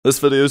This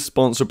video is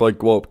sponsored by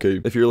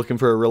Guapku. If you're looking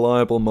for a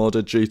reliable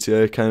modded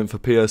GTA account for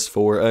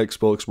PS4,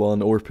 Xbox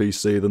One, or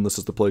PC, then this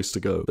is the place to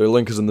go. Their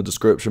link is in the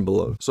description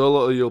below. So a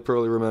lot of you'll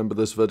probably remember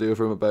this video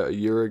from about a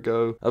year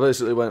ago. I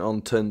basically went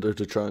on Tinder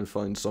to try and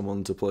find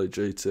someone to play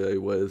GTA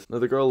with. Now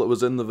the girl that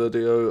was in the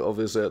video,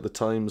 obviously at the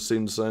time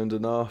seemed sound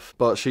enough,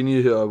 but she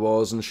knew who I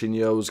was and she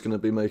knew I was going to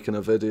be making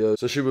a video,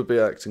 so she would be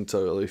acting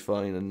totally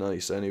fine and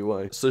nice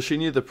anyway. So she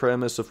knew the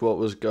premise of what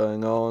was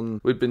going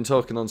on. We'd been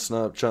talking on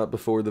Snapchat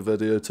before the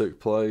video took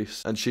place.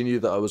 And she knew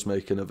that I was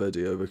making a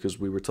video because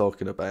we were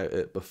talking about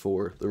it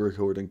before the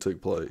recording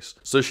took place.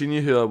 So she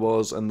knew who I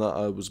was and that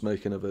I was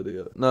making a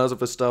video. Now, as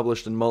I've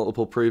established in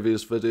multiple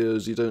previous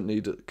videos, you don't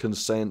need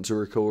consent to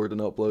record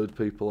and upload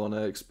people on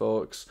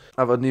Xbox.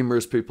 I've had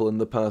numerous people in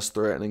the past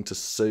threatening to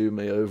sue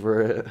me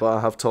over it, but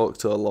I have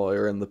talked to a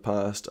lawyer in the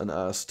past and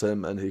asked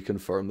him, and he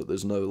confirmed that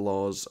there's no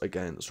laws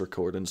against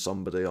recording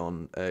somebody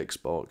on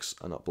Xbox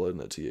and uploading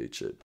it to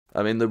YouTube.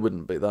 I mean, there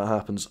wouldn't be. That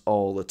happens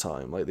all the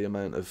time. Like, the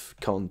amount of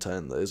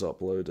content that is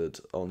uploaded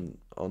on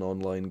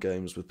online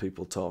games with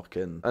people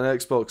talking. And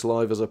Xbox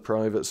Live is a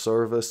private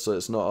service, so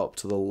it's not up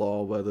to the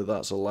law whether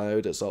that's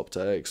allowed. It's up to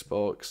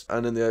Xbox.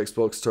 And in the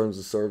Xbox terms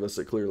of service,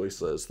 it clearly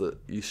says that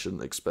you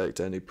shouldn't expect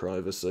any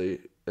privacy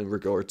in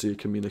regard to your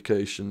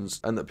communications,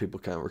 and that people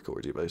can't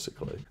record you,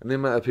 basically. And the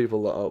amount of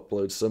people that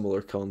upload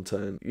similar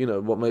content, you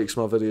know, what makes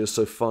my videos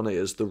so funny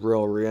is the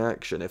raw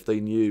reaction. If they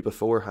knew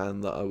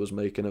beforehand that I was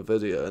making a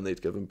video and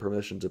they'd given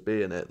permission to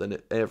be in it, then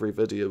every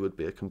video would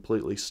be a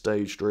completely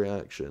staged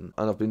reaction.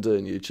 And I've been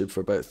doing YouTube for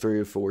about 3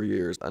 or 4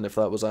 years, and if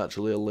that was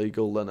actually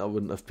illegal, then I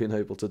wouldn't have been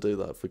able to do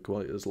that for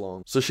quite as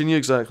long. So she knew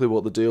exactly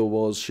what the deal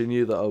was. She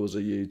knew that I was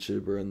a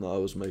YouTuber and that I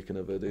was making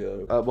a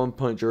video. At one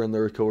point during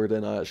the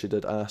recording, I actually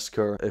did ask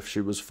her if she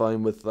was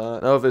fine with that.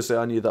 Now, obviously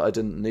I knew that I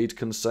didn't need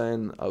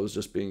consent. I was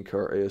just being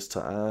courteous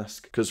to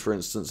ask, because for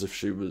instance, if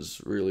she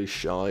was really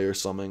shy or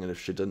something and if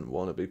she didn't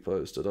want to be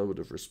posted, I would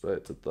have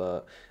respected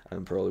that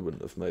and probably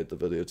wouldn't have made the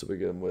video to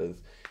begin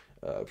with.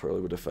 I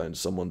probably would have found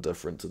someone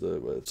different to do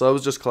it with. So I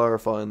was just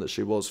clarifying that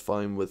she was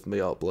fine with me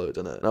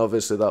uploading it. Now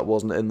obviously that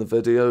wasn't in the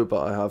video,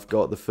 but I have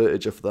got the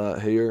footage of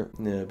that here.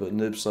 Yeah, but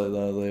noobs like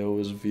that, they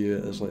always view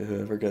it as like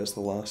whoever gets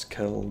the last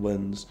kill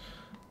wins.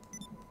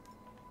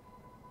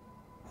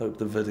 Hope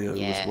the video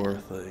was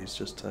worth it. He's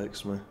just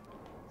texted me.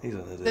 He's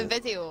an idiot. The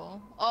video?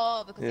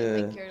 Oh, because you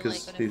think you're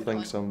like he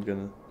thinks I'm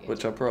gonna,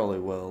 which I probably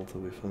will, to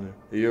be fair.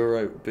 Are you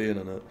alright being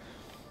in it?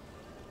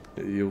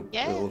 You'll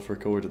have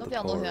recorded the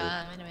part.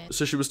 Anyway.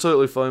 So she was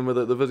totally fine with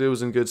it. The video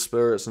was in good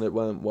spirits and it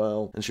went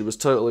well, and she was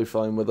totally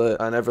fine with it,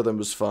 and everything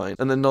was fine.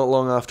 And then not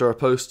long after I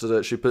posted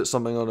it, she put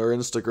something on her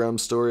Instagram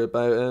story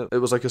about it. It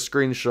was like a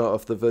screenshot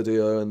of the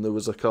video, and there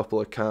was a couple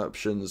of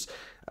captions.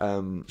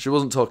 She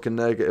wasn't talking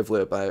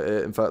negatively about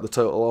it. In fact, the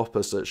total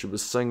opposite. She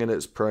was singing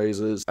its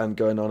praises and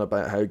going on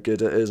about how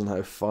good it is and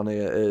how funny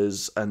it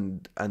is,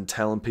 and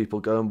telling people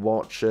go and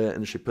watch it,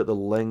 and she put the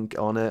link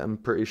on it. I'm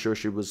pretty sure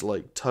she was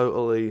like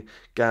totally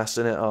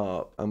gassing it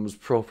up and was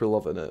properly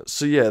loving it.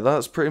 So yeah,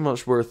 that's pretty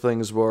much where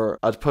things were.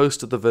 I'd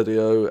posted the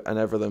video and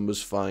everything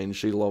was fine.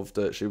 She loved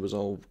it. She was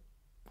all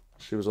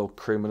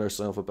creaming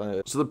herself about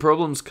it. So the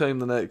problems came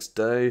the next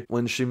day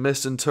when she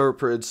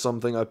misinterpreted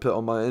something I put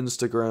on my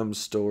Instagram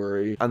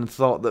story and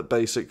thought that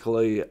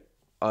basically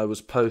I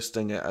was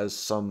posting it as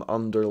some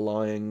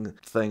underlying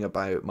thing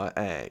about my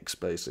ex,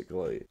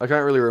 basically. I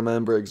can't really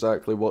remember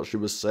exactly what she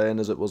was saying,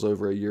 as it was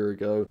over a year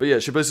ago. But yeah,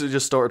 she basically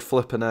just started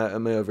flipping out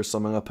at me over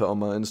something I put on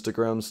my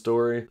Instagram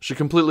story. She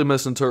completely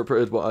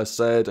misinterpreted what I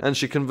said, and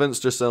she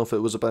convinced herself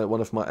it was about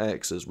one of my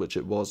exes, which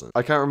it wasn't.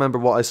 I can't remember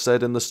what I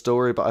said in the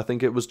story, but I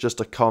think it was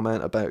just a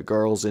comment about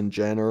girls in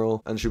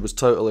general, and she was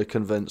totally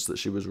convinced that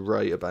she was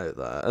right about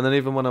that. And then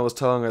even when I was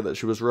telling her that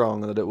she was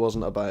wrong and that it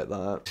wasn't about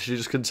that, she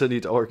just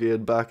continued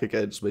arguing back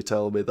against me,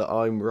 telling me that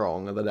I'm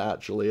wrong and that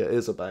actually it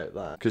is about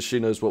that, because she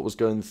knows what was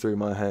going through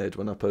my head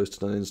when I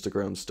posted an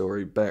Instagram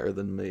story better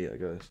than me, I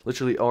guess.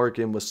 Literally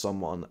arguing with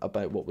someone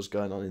about what was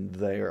going on in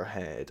their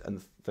head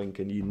and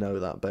thinking you know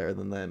that better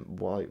than them.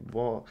 Why?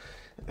 What?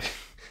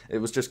 It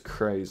was just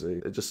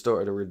crazy. It just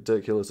started a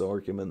ridiculous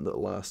argument that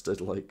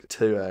lasted like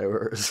 2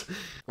 hours.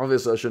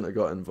 Obviously I shouldn't have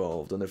got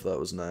involved, and if that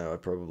was now I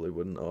probably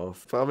wouldn't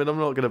have. But I mean, I'm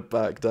not gonna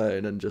back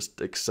down and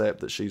just accept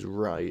that she's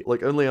right.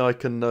 Like, only I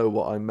can know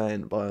what I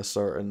meant by a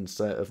certain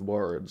set of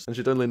words, and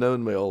she'd only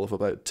known me all of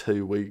about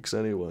 2 weeks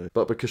anyway.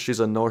 But because she's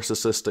a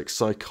narcissistic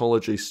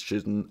psychology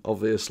student,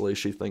 obviously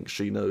she thinks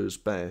she knows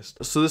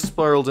best. So this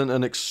spiraled into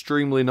an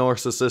extremely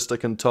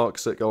narcissistic and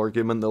toxic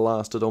argument that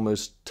lasted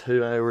almost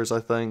 2 hours, I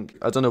think.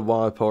 I don't know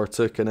why I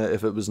partook in it.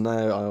 If it was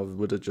now, I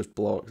would have just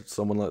blocked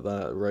someone like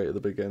that right at the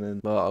beginning,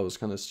 but I was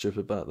kind of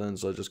stupid back then,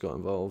 so I just got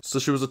involved. So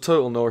she was a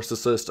total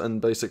narcissist,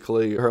 and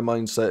basically her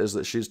mindset is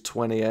that she's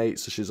 28,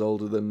 so she's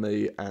older than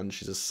me, and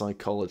she's a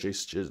psychology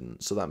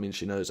student, so that means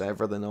she knows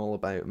everything all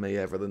about me,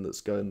 everything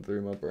that's going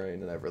through my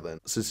brain and everything.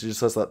 So she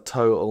just has that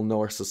total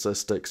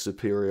narcissistic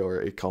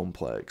superiority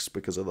complex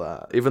because of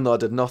that, even though I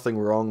did nothing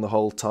wrong the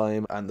whole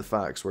time and the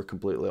facts were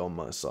completely on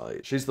my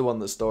side. She's the one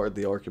that started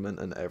the argument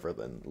and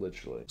everything,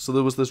 literally. So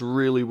there was this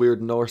really really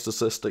weird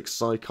narcissistic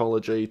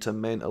psychology to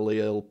mentally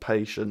ill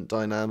patient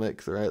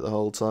dynamic throughout the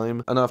whole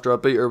time. And after I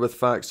beat her with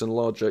facts and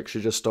logic, she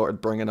just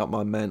started bringing up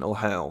my mental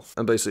health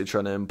and basically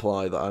trying to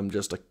imply that I'm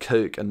just a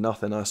kook and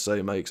nothing I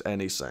say makes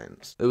any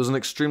sense. It was an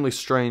extremely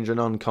strange and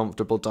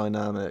uncomfortable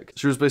dynamic.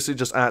 She was basically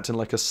just acting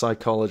like a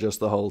psychologist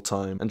the whole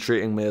time and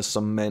treating me as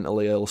some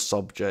mentally ill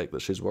subject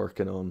that she's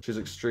working on. She's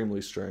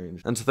extremely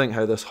strange. And to think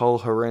how this whole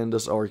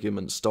horrendous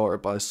argument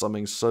started by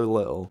something so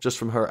little, just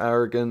from her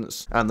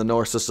arrogance and the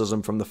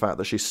narcissism from the fact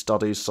that she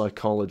studies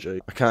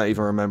psychology. I can't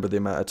even remember the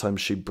amount of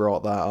times she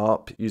brought that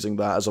up, using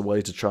that as a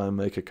way to try and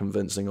make a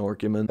convincing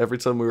argument. Every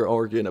time we were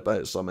arguing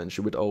about something, she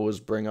would always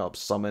bring up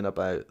something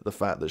about the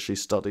fact that she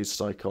studies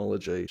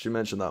psychology. She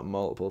mentioned that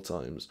multiple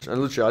times.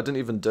 And literally, I didn't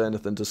even do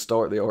anything to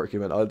start the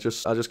argument. I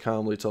just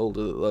calmly told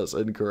her that that's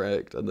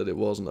incorrect and that it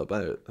wasn't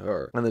about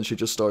her. And then she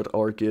just started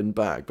arguing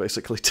back,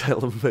 basically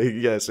telling me,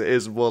 yes,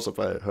 it was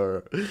about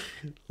her.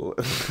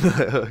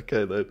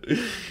 Okay then.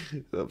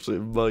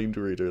 Absolute mind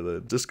reader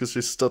then. Just because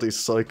she studies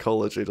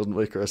psychology doesn't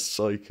make her a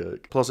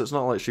psychic. Plus, it's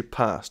not like she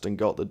passed and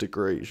got the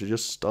degree. She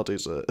just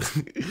studies it.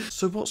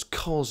 So what's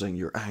causing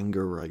your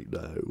anger right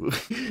now?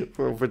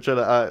 for trying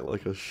to act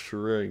like a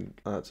shrink.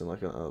 Acting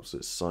like an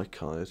absolute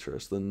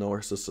psychiatrist. The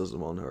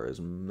narcissism on her is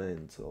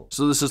mental.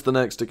 So this is the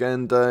next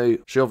again day.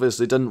 She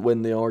obviously didn't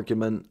win the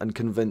argument and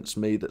convinced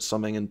me that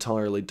something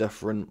entirely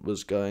different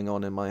was going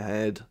on in my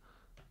head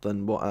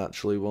than what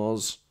actually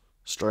was.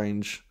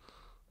 Strange.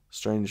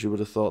 You would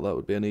have thought that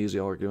would be an easy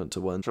argument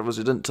to win. She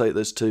obviously didn't take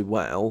this too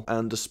well,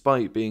 and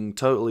despite being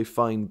totally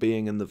fine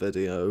being in the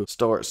video,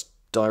 starts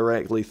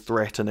directly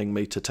threatening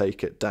me to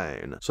take it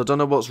down. So I don't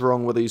know what's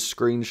wrong with these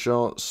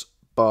screenshots,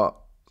 but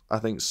I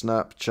think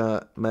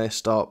Snapchat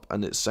messed up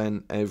and it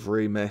sent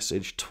every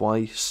message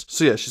twice.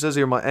 So yeah, she says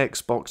here my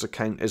Xbox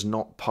account is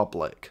not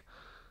public.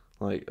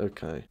 Like,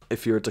 okay.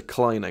 If you're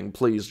declining,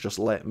 please just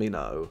let me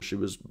know. She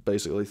was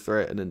basically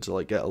threatening to,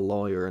 like, get a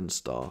lawyer and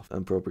stuff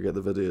and probably get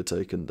the video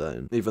taken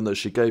down. Even though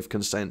she gave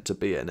consent to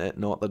be in it,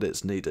 not that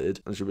it's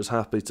needed, and she was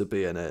happy to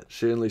be in it.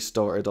 She only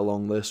started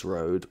along this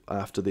road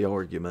after the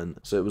argument,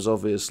 so it was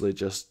obviously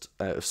just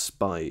out of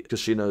spite, because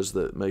she knows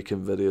that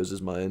making videos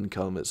is my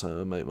income, it's how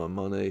I make my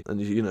money,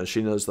 and, you know,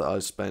 she knows that I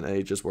spent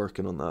ages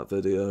working on that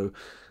video,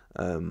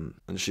 and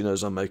she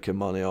knows I'm making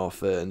money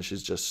off it, and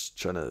she's just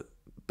trying to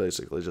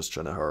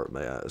hurt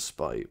me out of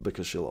spite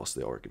because she lost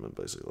the argument,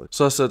 basically.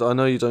 So I said, I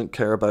know you don't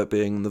care about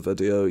being in the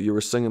video. You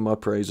were singing my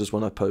praises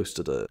when I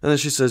posted it. And then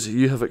she says,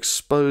 you have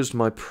exposed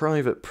my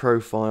private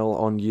profile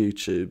on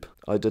YouTube.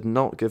 I did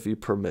not give you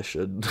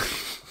permission.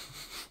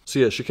 So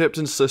yeah, she kept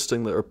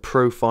insisting that her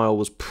profile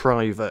was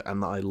private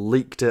and that I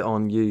leaked it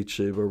on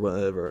YouTube or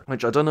whatever,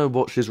 which I don't know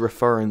what she's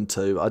referring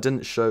to. I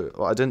didn't show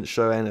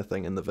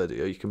anything in the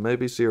video. You can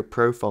maybe see her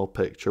profile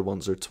picture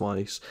once or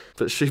twice,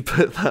 but she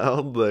put that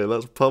on there.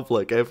 That's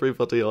public.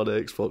 Everybody on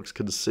Xbox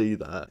can see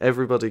that.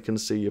 Everybody can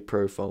see your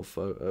profile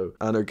photo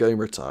and her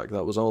gamer tag.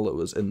 That was all it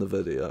was in the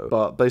video.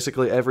 But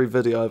basically every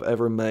video I've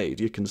ever made,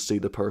 you can see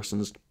the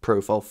person's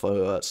profile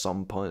photo at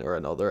some point or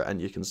another,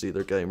 and you can see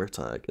their gamer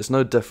tag. It's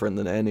no different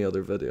than any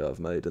other video I've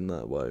made in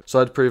that way.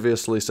 So I'd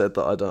previously said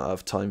that I don't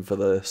have time for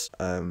this,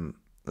 and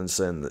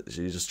saying that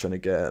she's just trying to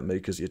get at me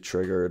because you're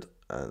triggered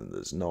and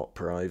it's not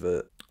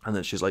private. And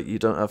then she's like, you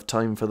don't have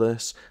time for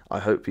this? I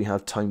hope you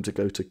have time to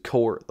go to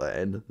court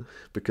then,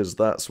 because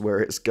that's where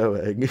it's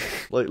going.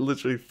 Like,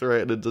 literally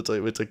threatening to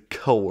take me to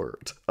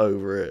court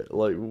over it.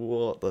 Like,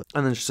 what the...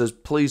 And then she says,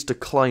 please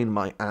decline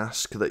my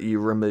ask that you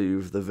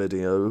remove the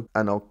video,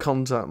 and I'll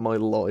contact my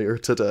lawyer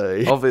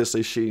today.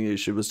 Obviously, she knew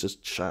she was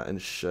just chatting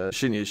shit.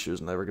 She knew she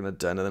was never going to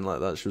do anything like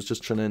that. She was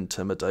just trying to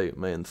intimidate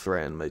me and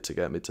threaten me to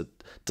get me to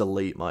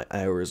delete my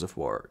hours of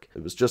work.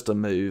 It was just a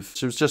move.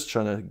 She was just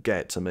trying to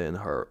get to me and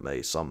hurt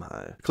me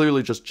somehow.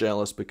 Clearly just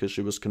jealous because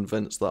she was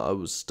convinced that I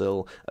was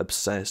still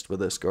obsessed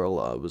with this girl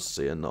that I was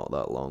seeing not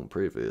that long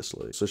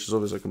previously. So she's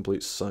obviously a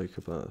complete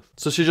psychopath.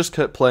 So she just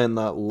kept playing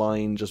that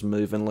line, just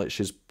moving like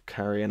she's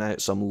carrying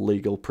out some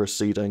legal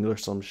proceeding or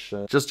some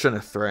shit. Just trying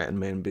to threaten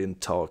me and being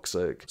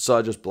toxic. So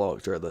I just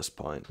blocked her at this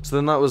point. So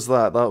then that was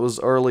that. That was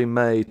early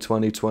May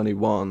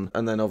 2021.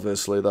 And then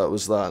obviously that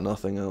was that.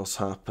 Nothing else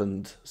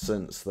happened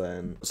since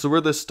then. So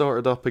where this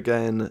started up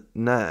again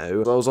now,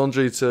 I was on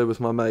GTA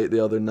with my mate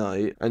the other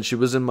night and she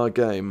was in my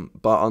game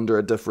but under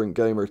a different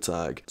gamer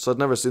tag. So I'd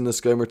never seen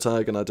this gamer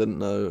tag and I didn't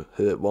know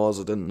who it was.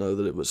 I didn't know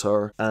that it was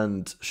her.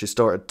 And she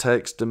started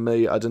texting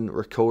me. I didn't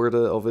record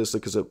it obviously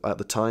because at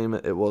the time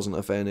it wasn't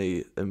of any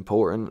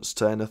importance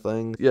to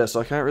anything. Yeah,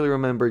 so I can't really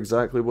remember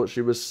exactly what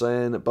she was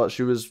saying, but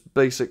she was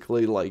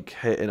basically like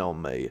hitting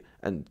on me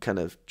and kind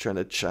of trying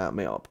to chat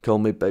me up, call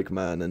me big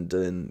man, and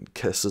doing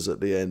kisses at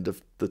the end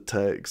of the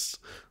text.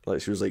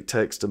 Like, she was like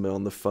texting me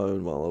on the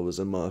phone while I was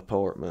in my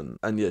apartment,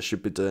 and yeah,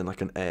 she'd be doing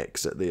like an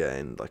X at the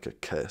end, like a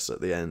kiss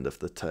at the end of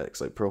the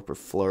text, like proper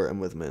flirting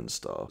with me and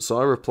stuff. So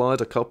I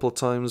replied a couple of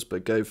times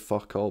but gave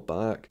fuck all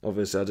back.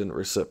 Obviously I didn't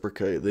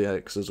reciprocate the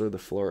X's or the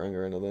flirting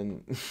or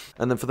anything.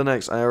 And then for the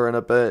next hour and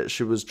a bit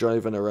she was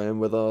driving around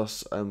with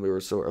us and we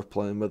were sort of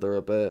playing with her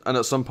a bit, and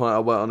at some point I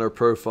went on her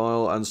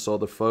profile and saw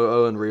the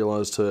photo and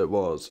realised who it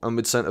was. And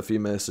we'd sent a few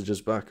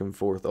messages back and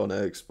forth on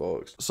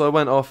Xbox. So I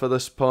went off at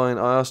this point.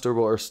 I asked her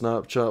what her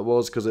Snapchat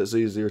was because it's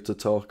easier to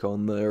talk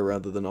on there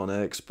rather than on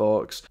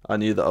Xbox. I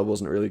knew that I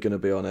wasn't really going to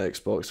be on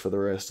Xbox for the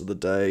rest of the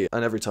day.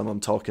 And every time I'm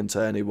talking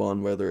to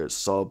anyone, whether it's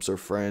subs or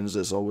friends,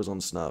 it's always on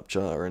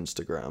Snapchat or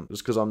Instagram.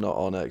 Just because I'm not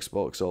on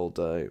Xbox all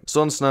day.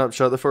 So on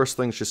Snapchat, the first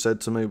thing she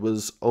said to me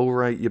was,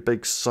 "Alright, you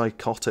big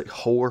psychotic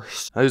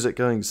horse. How's it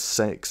going,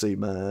 sexy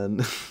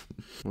man?"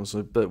 It was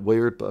a bit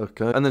weird, but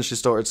okay. And then she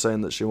started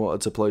saying that she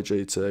wanted to play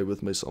GTA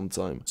with me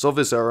sometime. So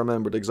obviously I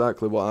remembered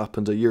exactly what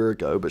happened a year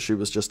ago, but she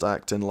was just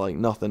acting like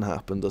nothing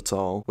happened at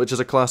all. Which is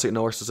a classic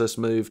narcissist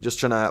move, just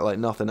trying to act like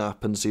nothing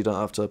happened so you don't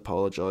have to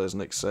apologise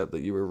and accept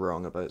that you were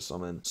wrong about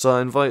something. So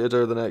I invited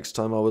her the next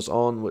time I was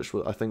on, which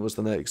I think was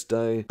the next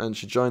day, and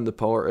she joined the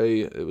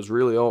party. It was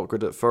really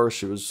awkward at first,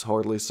 she was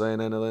hardly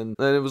saying anything.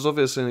 And it was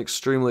obviously an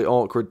extremely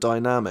awkward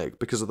dynamic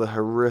because of the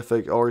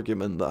horrific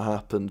argument that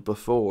happened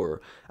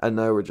before, and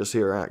now we're just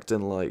here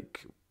acting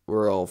like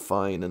we're all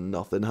fine and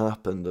nothing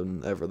happened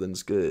and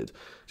everything's good.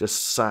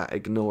 Just sat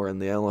ignoring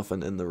the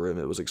elephant in the room.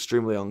 It was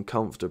extremely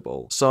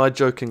uncomfortable. So I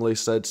jokingly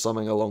said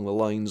something along the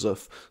lines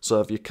of, "So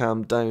have you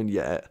calmed down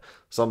yet?"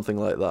 Something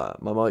like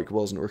that. My mic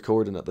wasn't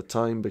recording at the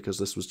time because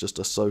this was just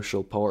a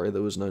social party.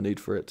 There was no need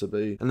for it to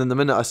be. And then the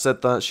minute I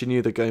said that, she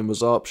knew the game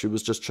was up. She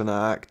was just trying to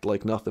act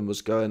like nothing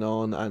was going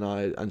on,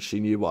 and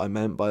she knew what I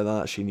meant by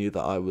that. She knew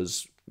that I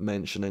was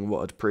mentioning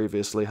what had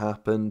previously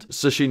happened,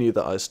 so she knew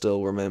that I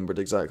still remembered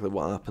exactly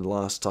what happened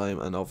last time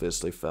and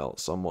obviously felt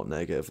somewhat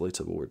negatively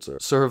towards her.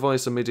 So her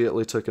voice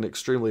immediately took an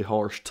extremely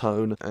harsh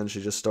tone and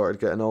she just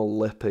started getting all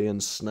lippy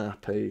and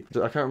snappy.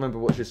 I can't remember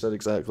what she said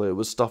exactly. It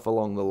was stuff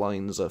along the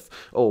lines of,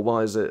 "Oh,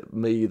 why is it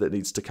me that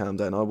needs to calm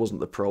down? I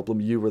wasn't the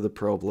problem, you were the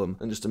problem,"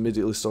 and just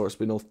immediately starts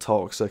being all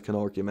toxic and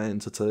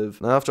argumentative.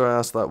 Now after I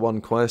asked that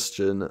one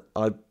question,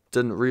 I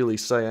didn't really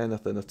say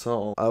anything at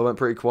all. I went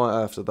pretty quiet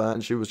after that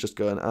and she was just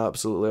going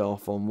absolutely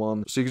off on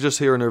one. So you could just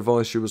hear in her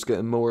voice she was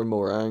getting more and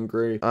more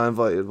angry. I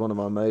invited one of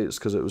my mates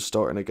because it was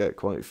starting to get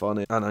quite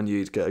funny and I knew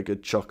you'd get a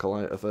good chuckle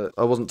out of it.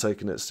 I wasn't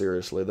taking it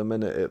seriously. The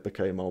minute it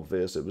became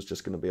obvious it was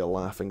just going to be a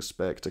laughing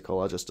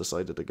spectacle, I just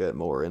decided to get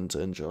more in to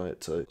enjoy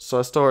it too. So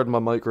I started my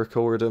mic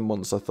recording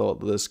once I thought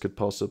that this could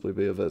possibly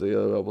be a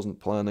video. I wasn't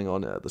planning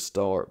on it at the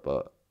start,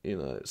 but you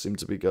know, it seemed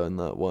to be going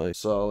that way.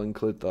 So I'll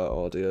include that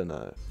audio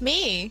now.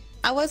 Me?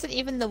 I wasn't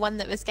even the one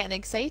that was getting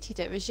excited,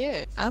 it was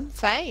you. I'm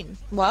fine.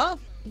 What?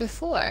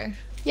 Before?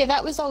 Yeah,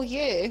 that was all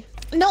you.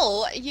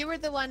 No, you were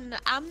the one.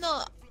 I'm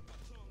not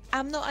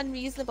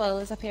unreasonable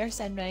as a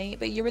person, right?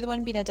 But you were the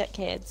one being a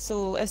dickhead.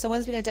 So if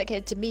someone's being a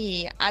dickhead to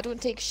me, I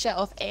don't take shit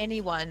off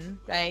anyone,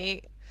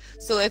 right?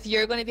 So if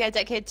you're going to be a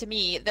dickhead to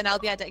me, then I'll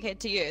be a dickhead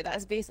to you.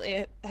 That's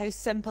basically how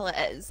simple it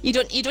is. You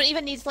don't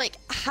even need like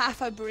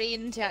half a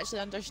brain to actually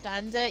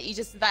understand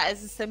it. That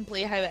is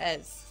simply how it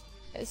is.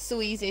 It's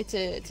so easy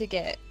to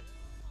get.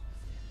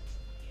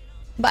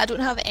 But I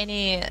don't have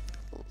any.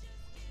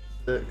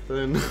 Dick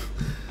then,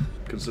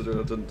 considering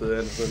I didn't do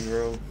anything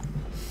wrong.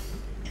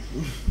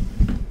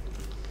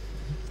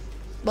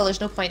 Well, there's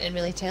no point in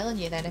really telling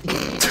you then if you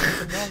did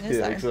anything wrong, is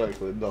yeah, there?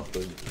 exactly,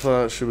 nothing.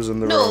 If she was in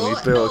the wrong,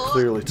 you'd be able to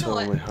clearly tell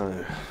me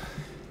how.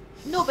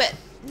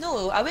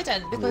 No, I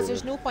wouldn't, because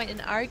there's no point in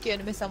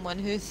arguing with someone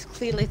who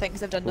clearly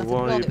thinks they've done nothing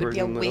wrong. It would be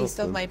a waste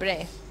of my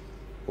breath.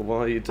 Well, why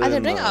are you doing I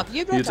didn't bring that? it up.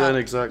 You brought it up. You're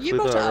doing exactly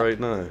that right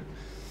now.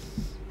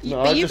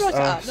 But you brought it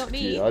up, not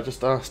me. I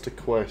just asked a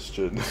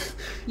question.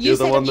 You're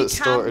the one that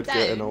started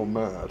getting all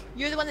mad.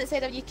 You're the one that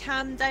said, "Have you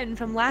calmed down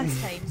from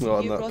last time?" So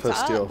well, you brought it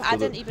up. I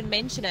didn't even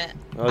mention it.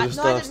 I just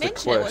asked a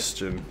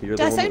question. You're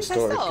the one that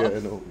started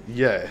getting all...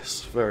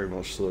 Yes, very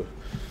much so.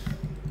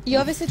 You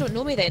obviously don't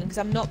know me then, because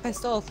I'm not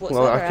pissed off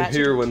whatsoever. Well, I can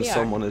hear when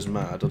someone is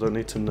mad. I don't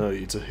need to know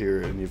you to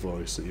hear it in your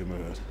voice that you're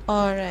mad.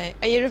 Alright.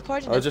 Are you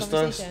recording this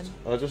conversation?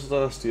 I just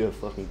asked you a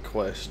fucking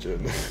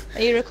question.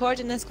 Are you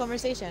recording this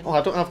conversation? Oh,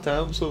 I don't have to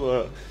answer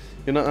that.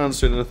 You're not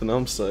answering anything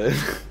I'm saying.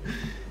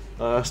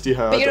 I asked you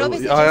how.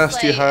 I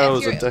asked you how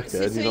as a dickhead.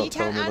 So you're not you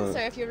telling can't me answer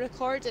that. if you're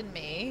recording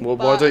me. Well,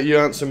 why don't you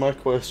answer my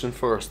question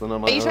first, then I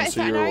might answer your one. Are you trying to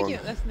start an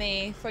argument with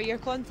me for your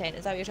content?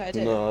 Is that what you're trying to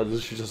do? No, I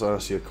just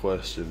asked you a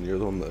question. You're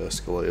the one that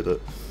escalated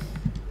it.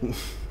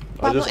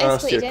 I just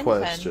asked you a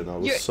question. I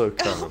was so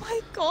calm. Oh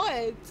my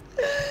god.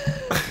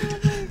 Oh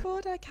my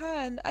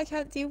god, I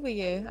can't deal with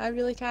you. I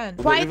really can't.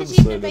 Why did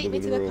you invite me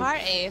to the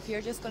party if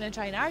you're just going to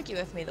try and argue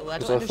with me though? I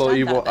don't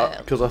understand that.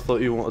 Because I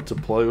thought you wanted to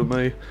play with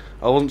me.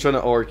 I wasn't trying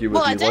to argue with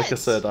you. Like I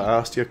said, I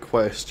asked you a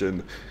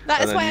question.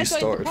 That is why I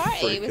joined the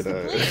party, was to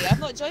play. I've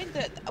not joined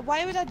it.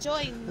 Why would I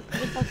join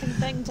the fucking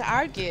thing to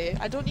argue?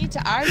 I don't need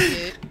to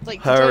argue.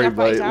 Like, Harry,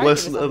 mate,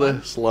 listen to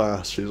this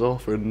last. She's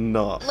offering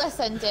nut.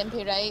 Listen,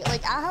 Dempy, right?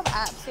 Like, I have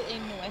absolutely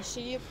no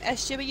issue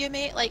with you,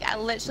 mate. Like, I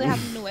literally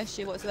have no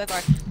issue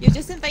whatsoever. You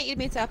just invited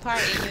me to a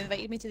party and you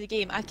invited me to the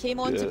game. I came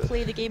on to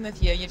play the game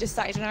with you and you just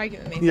started an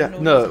argument with me for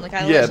no reason. Like,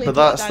 I but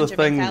that's the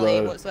thing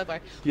though.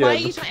 Whatsoever. Yeah, why are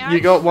you trying to argue?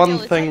 You got one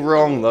thing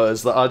wrong though,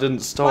 is that I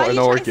didn't start an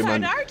argument. Why are you trying to start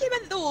an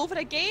argument though for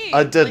a game?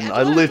 I didn't. Like,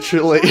 I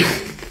literally...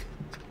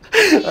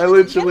 I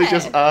literally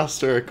just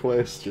asked her a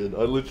question.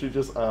 I literally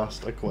just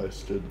asked a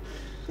question.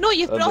 No,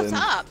 you And brought it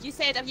then- up. You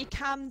said, have you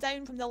calmed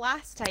down from the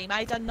last time?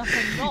 I done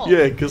nothing wrong.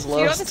 Yeah, because So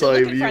you're last obviously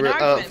time looking you for an were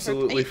argument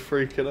absolutely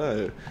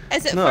freaking out.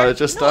 Is it No, for, I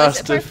just no, is asked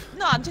it for, if-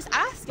 No, I'm just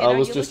asking. I are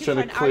was you just looking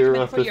trying for to an clear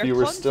argument up for if your you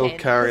were still content?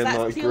 'Cause carrying that's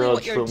that clearly what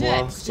grudge you're from doing,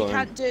 last 'cause you time.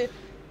 can't do...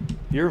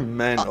 You're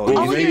mental.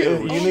 Oh, you you-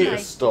 need oh to my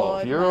stop.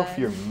 God, You're off man.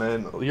 your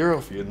mental. You're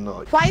off your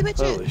nut. Why would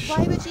you? Holy Why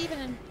shit. would you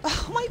even?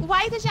 Oh my!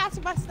 Why did you ask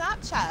for my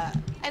Snapchat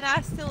and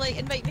ask to like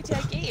invite me to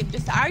a game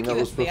just to argue That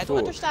was with me? I don't before.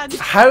 understand.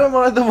 How am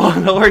I the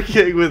one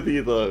arguing with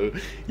you though?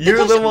 You're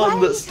Because the why one are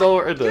that you-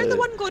 started You're it. the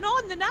one going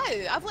on the now.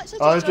 I've literally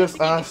just I joined just the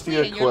game to asked play you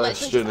a and you're literally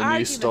question just and you arguing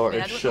with me.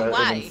 started I don't know shouting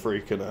why. and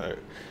freaking out.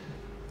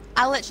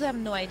 I literally have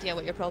no idea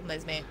what your problem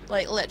is, mate.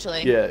 Like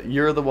literally. Yeah,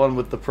 you're the one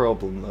with the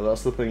problem though.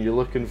 That's the thing. You're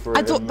looking for. I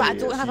it don't. in But I me,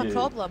 don't it's have a you.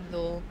 problem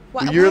though.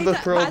 Well, you're the But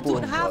I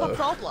problem, don't have though. a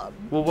problem.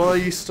 Well, why are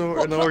you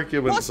starting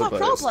arguments What's my about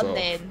problem stuff?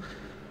 then?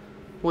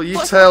 Well, you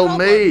What's my tell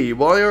problem? me.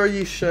 Why are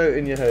you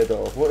shouting your head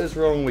off? What is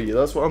wrong with you?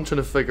 That's what I'm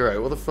trying to figure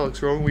out. What the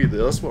fuck's wrong with you?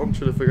 That's what I'm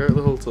trying to figure out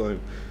the whole time.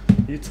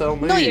 You tell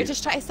me. No, you're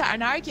just trying to start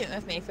an argument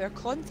with me for your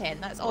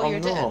content. That's all you're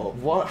I'm doing. not.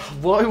 Why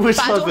would But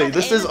I I don't be? have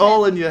This is anything.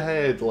 all in your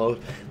head, love.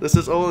 This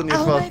is all in your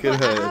Oh my fucking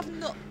God, I head. have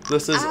no,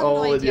 This is I have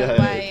all no in your idea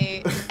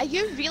head. why. Are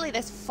you really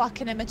this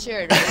fucking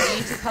immature that you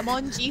need to come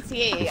on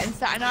GTA and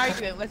start an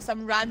argument with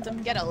some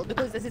random girl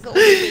because this is the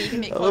only way you can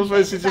make I love content?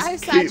 how she Is that how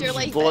just sad keeps your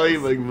life is?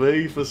 blaming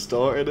me for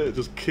starting it.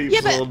 Just keeps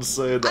Yeah, but on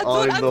saying that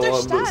I I'm don't the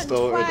one that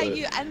understand why started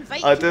you it.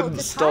 invite I people didn't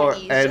to start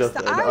parties just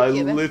anything. to I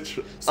argue with-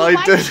 literally, So I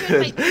why did you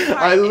invite me to the didn't. I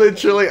party?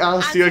 literally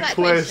asked you a Answer that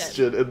question.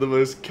 question in the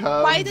most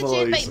calm Why did you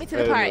invite voice me to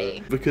the ever.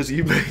 party? Because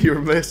you were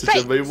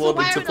messaging me so wanting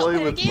why are to we not play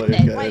playing a with game me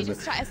then? Why are you again.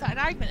 just trying to start an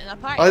argument in a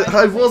party? Why are we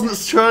I not wasn't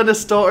playing? trying to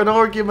start an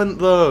argument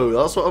though.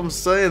 That's what I'm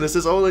saying. This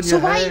is all in So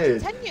your why are you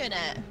head. continuing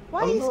it? Why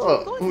are I'm you still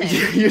not. going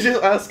there? You're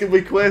just asking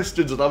me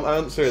questions and I'm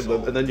answering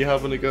them, and then you're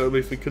having a go at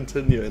me for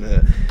continuing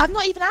it. I've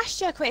not even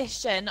asked you a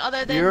question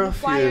other than You're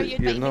off why your- are you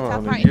you're inviting me to not, a I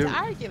mean, party you're- to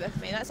argue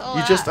with me? That's all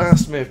You I just asked.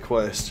 asked me a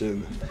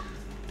question.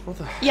 What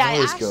the Yeah, I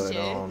hell is asked going you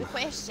on? the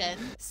question,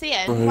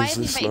 saying, Oh, why is have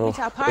you this invited me now?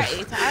 to a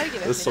party to argue with me?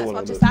 There's That's someone what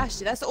I've in just it. asked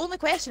you. That's the only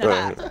question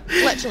Right. I've had.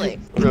 Literally.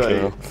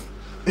 Right.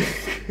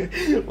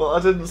 Well,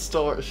 I didn't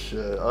start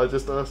shit. I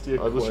just asked you a question.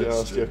 I literally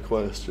asked you a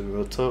question in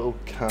a total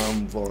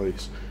calm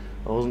voice.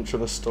 I wasn't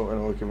trying to start an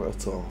argument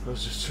at all. I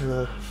was just trying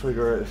to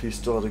figure out if you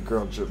still had a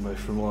grudge at me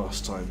from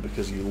last time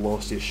because you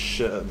lost your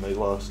shit at me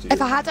last year.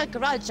 If I had a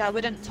grudge, I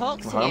wouldn't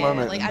talk to How am you. I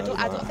meant Like to I know don't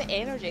have that? the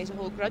energy to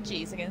hold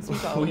grudges against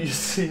people. Well, you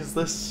see, is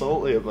this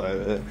salty about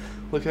it?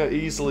 Look how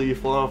easily you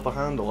fly off the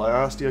handle. I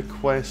asked you a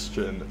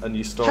question and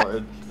you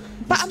started.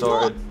 But You I'm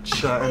started not-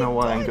 chatting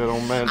away and going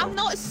on mental. I'm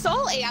not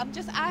salty. I'm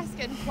just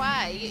asking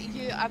why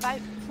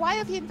why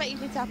have you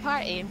invited me to a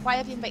party and why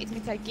have you invited me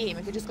to a game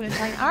if you're just going to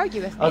try and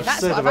argue with me? I've That's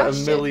said what I've about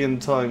asked a million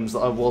times that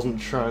I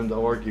wasn't trying to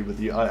argue with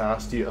you. I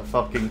asked you a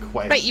fucking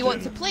question. you. Right, you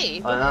want to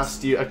play? I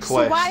asked you a question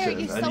So why are you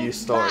and still you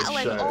started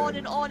battling shouting. on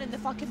and on in the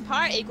fucking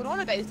party, going on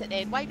about it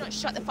then? Why not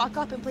shut the fuck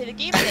up and play the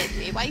game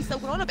then? Why are you still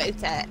going on about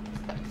it?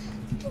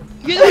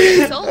 You're the one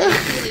that's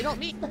salty, really, not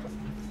me.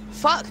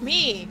 Fuck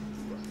me.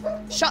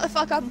 Shut the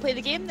fuck up and play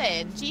the game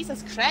then.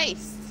 Jesus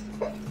Christ.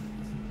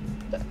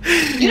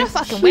 You're a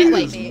fucking wet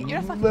wipe, mate. You're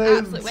a fucking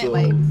absolute wet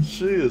wipe.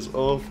 She is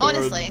off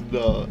Honestly. her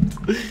nut.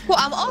 Well,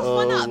 I'm off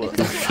one up my- because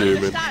I don't Fuming.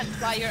 understand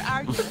why you're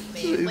arguing with me.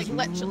 She's Like,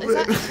 literally. Is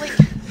that, like,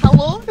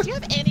 hello? Do you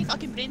have any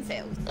fucking brain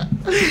cells?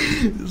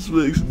 This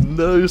makes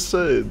no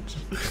sense.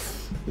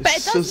 But it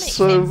It's does just make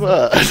so sense.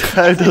 bad.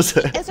 How does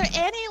it? Is there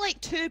any, like,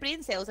 two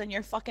brain cells in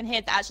your fucking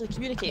head that actually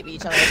communicate with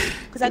each other?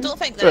 Because I don't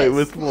think there Right, is.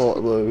 with what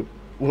though?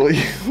 What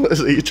is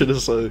it you trying to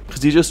say?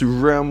 Because you're just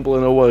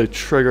rambling away,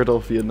 triggered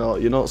off your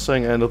nut. You're not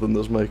saying anything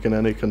that's making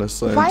any kind of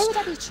sense. Why would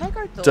I be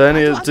triggered though?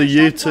 Danny, I don't do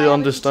you understand why two I would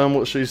understand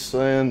what she's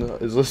saying?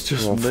 Is this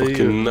just I've me?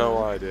 fucking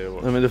no idea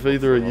what. I mean, if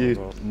either of what's you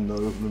going on. know,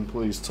 then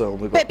please tell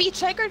me. But be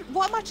triggered?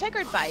 What am I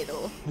triggered by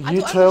though? I You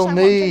don't tell understand what I'm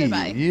me. triggered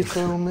by. You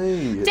tell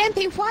me.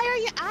 Dempy, why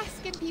are you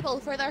asking people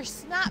for their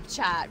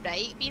Snapchat,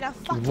 right? Being a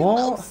fucking What?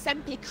 little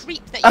simpy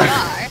creep that you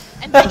are,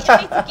 and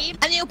inviting me to game,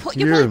 and you You're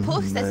probably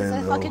post this as a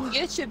mental. fucking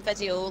YouTube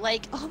video,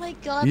 like, oh my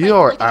god, You like,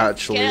 are look at this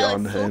actually girl, it's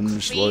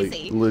unhinged, so like,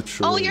 crazy.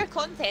 literally. All your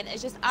content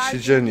is just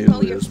arguing genuinely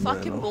people. You're is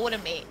fucking mental.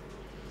 boring, mate.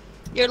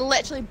 You're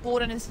literally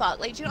boring as fuck.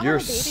 Like, do you not You're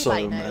have a baby so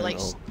by now? Like,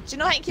 mental. do you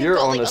not think you've You're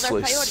got like honestly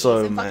other priorities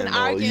so than fucking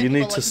mental. arguing You need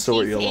people to on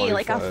sort your GTA life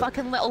like out. a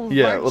fucking little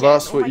Yeah, well, virgin?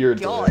 that's Oh what my you're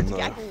god, doing,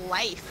 get though. a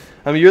life.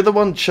 I mean, you're the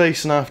one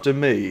chasing after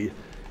me.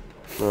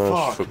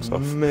 Oh, Fuck fucks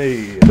off.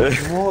 me.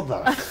 What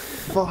the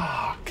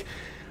fuck?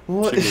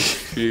 What She was is...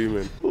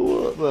 fuming.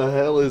 What the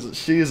hell is it?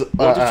 She's What did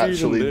you even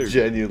actually do?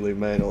 genuinely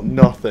mental.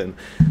 Nothing.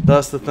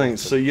 That's the thing.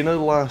 So you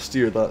know last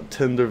year that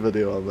Tinder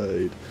video I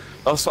made?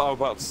 That's what I was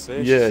about to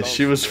say. Yeah, sounds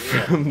she was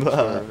familiar. from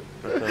that.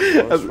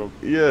 That's from.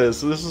 Yeah,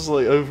 so this was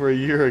like over a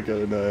year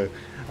ago now.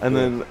 And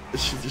then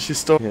she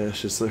started. Yeah,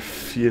 she's like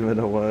fuming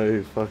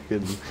away,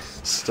 fucking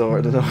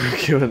started an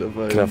argument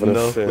about Having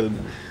a fit.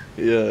 nothing.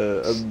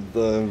 Yeah,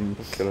 and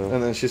Fucking hell.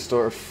 and then she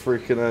started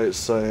freaking out,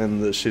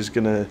 saying that she's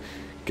gonna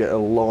get a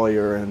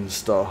lawyer and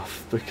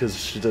stuff because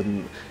she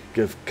didn't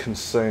give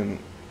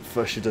consent.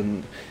 For she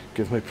didn't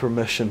give me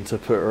permission to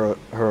put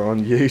her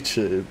on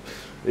YouTube,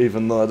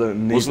 even though I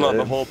don't need it. Wasn't that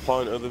the whole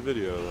point of the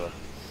video, though?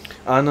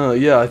 I know,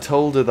 yeah, I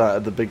told her that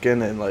at the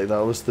beginning, like, that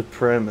was the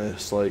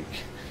premise, like,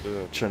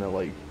 Yeah. trying to,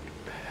 like,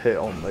 hit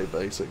on me,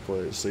 basically,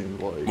 it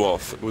seemed like.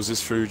 What, was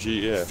this through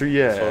GTA? Yeah,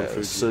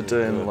 Through so GTA,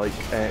 doing, yeah. like,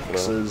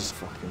 X's,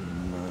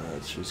 fucking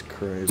mad, she's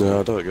crazy. Yeah,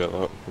 I don't get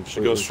that. She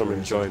Completely goes from crazy.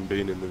 enjoying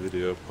being in the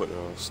video, putting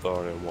her on a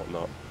story and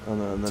whatnot. And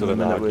then to the then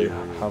minute we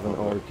arguing have an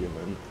about it.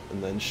 argument,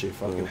 and then she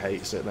fucking Yeah.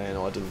 hates it, then,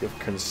 oh, I didn't give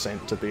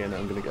consent to be in it,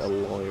 I'm gonna get a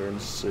lawyer and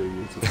sue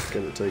you to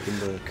get it taken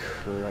down.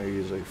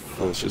 Crazy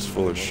fucking she's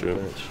full of shit.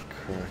 bitch.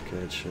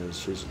 Crackhead she is.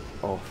 She's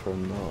off her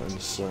nut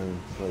insane.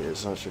 Like,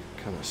 it's actually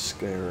kind of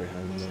scary how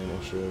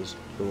mental she is,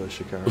 the way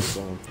she carries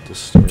on.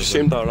 Disturbing. She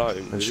seemed alright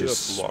in the And video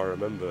she's- from what I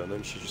remember, and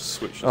then she just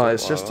switches Oh, up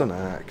it's like just that. an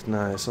act.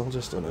 No, it's all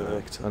just an Yeah.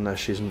 act. Unless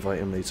she's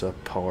inviting me to a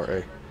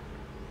party.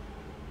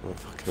 Oh,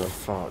 fucking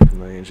hell. Fuck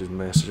me, and she's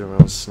messaging me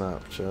on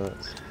Snapchat.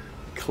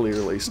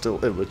 Clearly still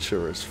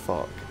immature as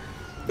fuck.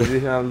 But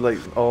yeah, like,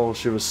 all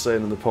she was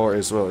saying in the party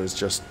as well is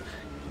just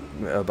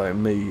about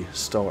me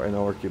starting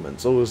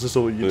arguments. Oh, is this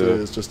all you do Yeah.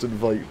 is just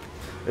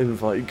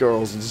invite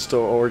girls and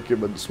start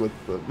arguments with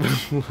them?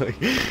 Like,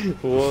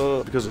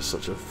 what? Because it's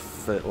such a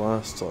fit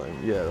last time.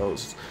 Yeah,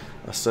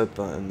 I said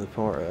that in the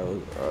party.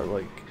 I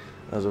like,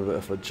 as a bit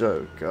of a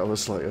joke, I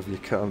was like, have you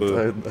calmed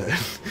down then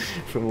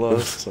from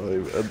last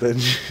time? And then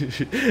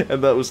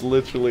and that was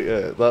literally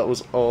it. That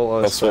was all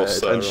I That's what said.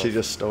 set And her she off.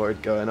 just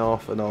started going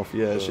off and off.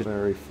 Yeah, Yeah. she's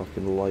very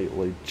fucking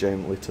lightly,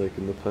 gently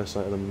taking the piss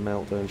out of the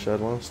meltdown she had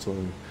last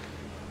time.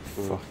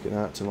 Fucking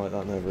acting like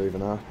that never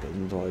even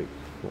happened. Like,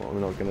 well,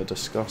 we're not going to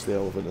discuss the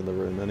elephant in the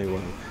room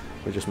anyway.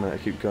 We just meant to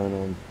keep going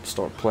on,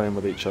 start playing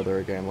with each other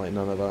again like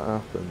none of that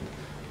happened.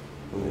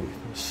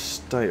 Like, the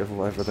state of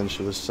everything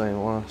she was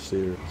saying last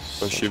year.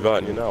 And she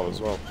inviting you now as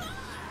well.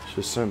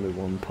 She sent me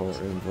one party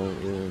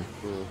invite,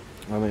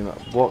 yeah. I mean,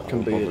 what can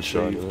I'll be bother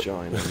achieved,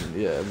 joining joining?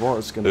 Yeah, what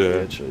is going to be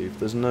Yeah. achieved?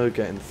 There's no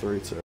getting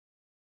through to it.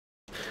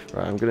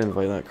 Right, I'm going to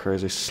invite that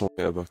crazy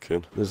Yeah, back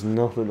in. There's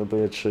nothing to be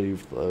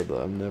achieved though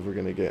that I'm never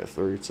going to get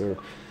through to her.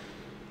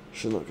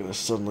 She's not going to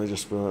suddenly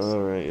just be like,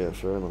 alright, yeah,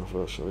 fair enough,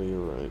 actually, you're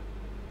right.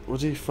 What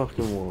do you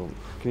fucking want?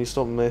 Can you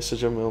stop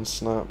messaging me on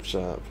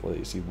Snapchat,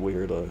 please, you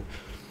weirdo?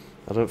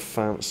 I don't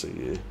fancy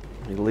you.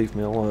 You leave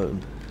me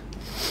alone.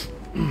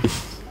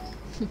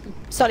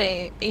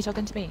 Sorry, are you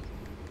talking to me?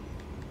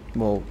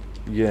 Well,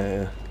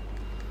 yeah.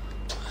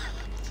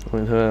 I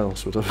mean, who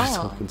else would I be Oh,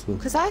 talking to?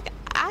 because I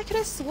could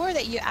have swore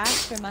that you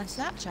asked for my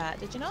Snapchat,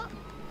 did you not?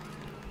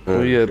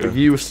 Oh yeah, but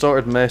you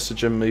started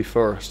messaging me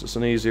first. It's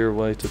an easier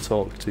way to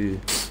talk to you.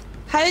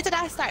 How did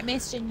I start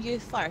messaging you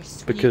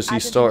first? Because I you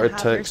didn't started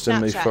have your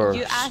texting me Snapchat. first.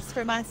 You asked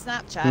for my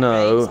Snapchat.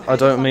 No, right? So how I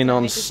the don't fuck mean did I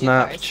on message you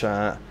first?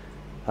 Snapchat.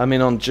 I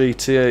mean on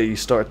GTA you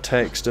started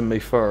texting me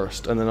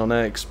first, and then on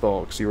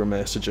Xbox you were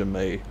messaging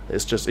me.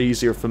 It's just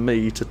easier for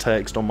me to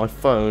text on my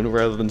phone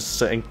rather than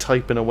sitting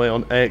typing away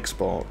on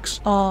Xbox.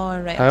 Oh,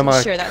 right. How am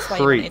I sure, that's why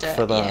you creep wanted it.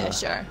 for that? Yeah,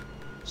 sure.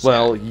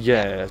 Well,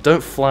 yeah,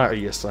 don't flatter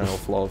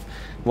yourself, love.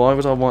 Why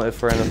would I want it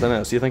for anything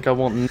else? You think I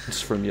want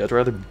nudes from you? I'd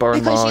rather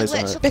burn my eyes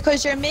on it.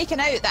 Because you're making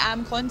out that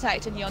I'm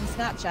contacting you on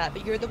Snapchat,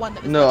 but you're the one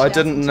that was No, I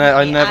literally didn't. asking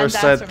I me never and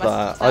said asked for my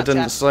that. I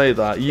didn't Snapchat. say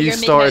that. You you're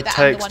making started out that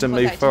I'm the one texting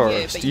me contacting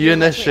you, first. but You you're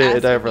literally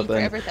initiated asking me for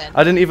everything. everything.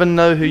 I didn't even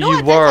know who No, you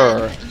I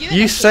were. didn't.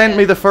 You sent me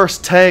initiated. the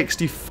first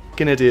text, you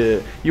fucking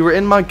idiot. You were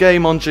in my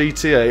game on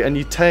GTA and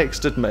you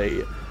texted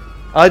me.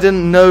 I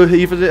didn't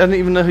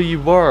even know who you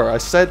were. I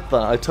said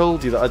that. I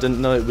told you that I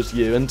didn't know it was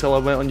you until I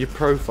went on your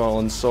profile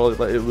and saw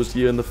that it was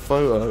you in the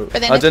photo.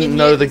 But then I if you didn't knew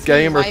know it the was me,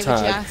 gamer why would you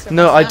tag. ask for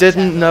No, my I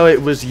didn't Snapchat, know though?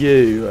 it was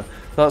you.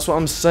 That's what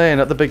I'm saying.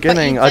 At the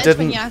beginning, But you I did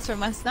when didn't. you asked for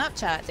my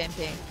Snapchat,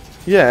 Dempy.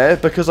 Yeah,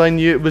 because I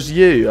knew it was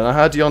you, and I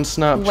had you on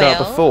Snapchat Well,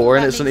 before,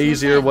 and that it's an makes no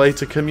easier sense. way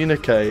to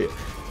communicate.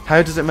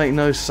 How does it make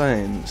no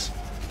sense?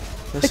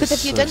 This Because is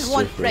if you so didn't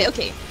want, stupid. right,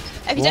 okay.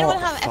 If you didn't What want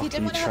to have, the if you fuck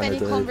didn't are want to you have trying any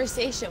to do?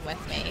 conversation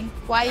with me,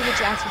 why would you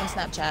ask for my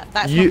Snapchat?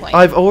 That's my point.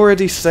 I've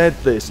already said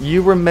this.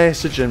 You were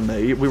messaging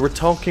me. We were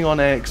talking on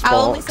Xbox. I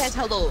only said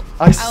hello.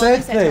 I only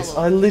said this.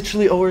 hello. I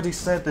literally already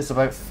said this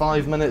about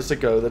 5 minutes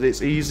ago, that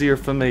it's easier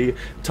for me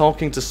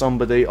talking to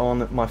somebody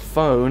on my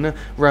phone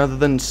rather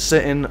than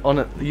sitting on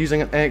it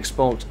using an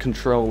Xbox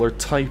controller,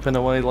 typing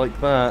away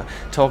like that,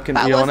 talking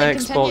But to I you on wasn't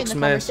continuing Xbox the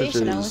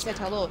conversation, I only messages. said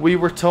hello. We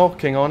were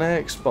talking on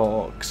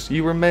Xbox.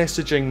 You were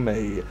messaging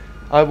me.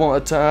 I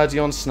wanted to add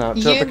you on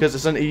Snapchat You- because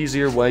it's an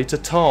easier way to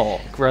talk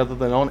rather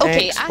than on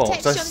Okay, I Xbox.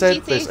 texted you on said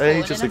GTA this phone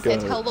ages and ago. I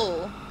said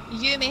hello.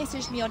 You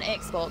messaged me on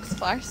Xbox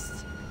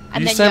first.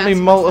 And You then sent me asked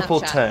for multiple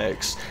Snapchat.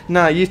 texts.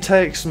 Nah, you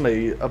text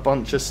me a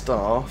bunch of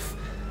stuff,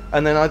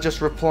 and then I just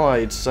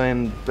replied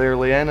saying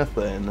barely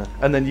anything,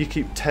 and then you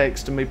keep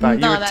texting me back.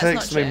 No, you were that's not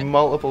texting me true.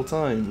 multiple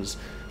times.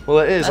 Well,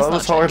 it is. That's I not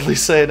was true. hardly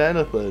saying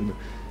anything.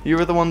 You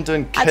were the one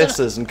doing I don't-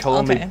 kisses and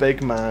calling me okay.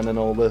 big man and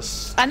all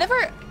this. I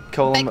never.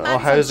 call Big him, man's oh,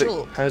 how's a it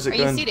joke. how's it Are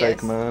you going,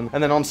 serious? big man?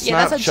 And then on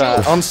Yeah, that's a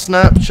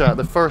Snapchat, joke.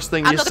 the first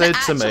thing I'm you not said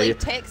gonna to actually me.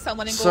 text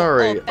someone and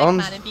Sorry, go, oh, big on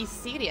man, and be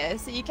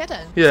serious. Are you kidding?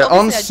 Yeah, It's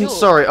obviously a joke.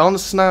 sorry, on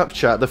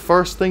Snapchat, the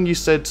first thing you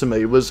said to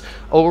me was,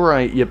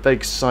 "Alright, you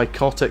big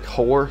psychotic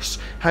horse,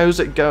 how's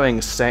it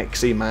going,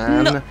 sexy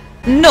man?"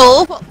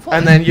 No.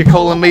 And then you're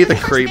calling me the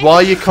first creep. Why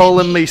are you message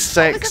calling you me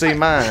sent sexy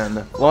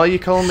man? Why are you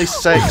calling me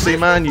sexy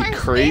man, you first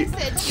creep?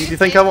 message Do you you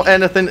think I sent want me?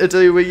 anything to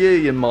do with you,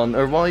 you man?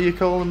 Or why are you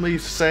calling me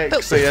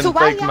sexy and so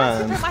why big are you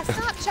asking man? for my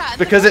Snapchat?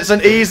 Because it's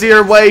an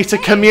easier way to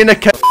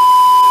communicate.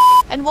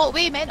 In what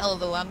way mental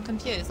though? I'm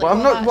confused. Like, Well,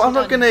 I'm what not. I'm have I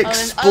not going to actually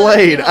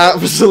done? explain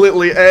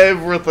absolutely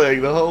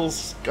everything. The whole.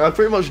 I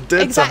pretty much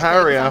did Exactly, to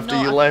Harry 'cause I'm after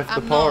not- you left the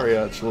I'm not- party.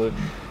 Actually,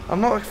 I'm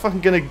not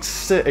fucking going to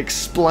sit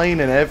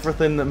explaining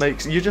everything that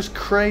makes. You're just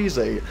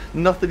crazy.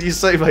 Nothing you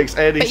say makes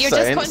any But you're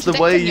just sense. The way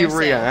contradicting you yourself,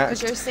 'cause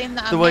react, you're saying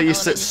that the I'm way you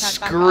mental sit and you can't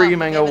back up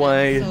screaming with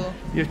away. evidence, so-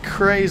 You're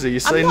crazy. You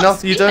say not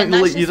nothing. You don't.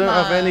 screaming, that's You don't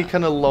just have any my-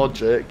 kind of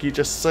logic. You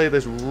just say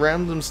this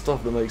random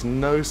stuff that makes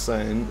no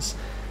sense.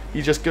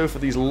 You just go for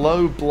these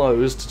low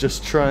blows to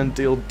just try and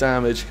deal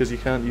damage because you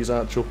can't use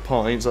actual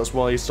points. That's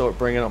why you start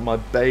bringing up my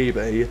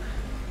baby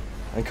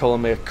and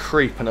calling me a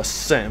creep and a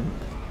simp.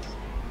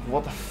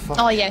 What the fuck?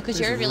 Oh yeah, because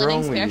is you're a really wrong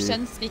nice with you?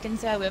 person speaking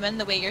to a woman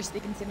the way you're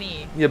speaking to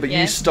me. Yeah, but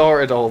you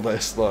started all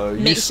this though.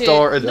 You Make sure-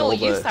 started no, all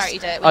you this.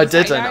 started it. When I you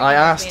started didn't. I arguing with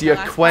asked me you the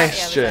a last party I was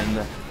question.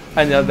 in.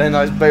 And then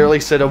I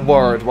barely said a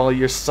word while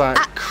you're sat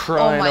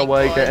crying oh my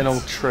away, God. getting all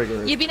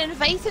triggered. You've been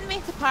inviting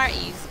me to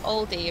parties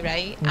all day,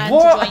 right? And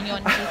What? to join you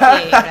on GTA,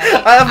 right?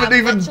 I haven't I'm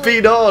even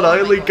literally- been on. I oh my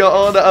only God. got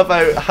on at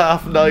about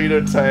 9:30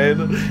 or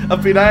 10.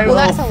 I've been out Well,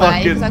 all that's a lie,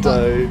 fucking 'cause I got-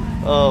 day.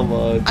 Oh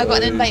my. I got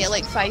an days. invite at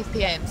like 5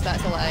 PM, so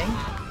that's a lie.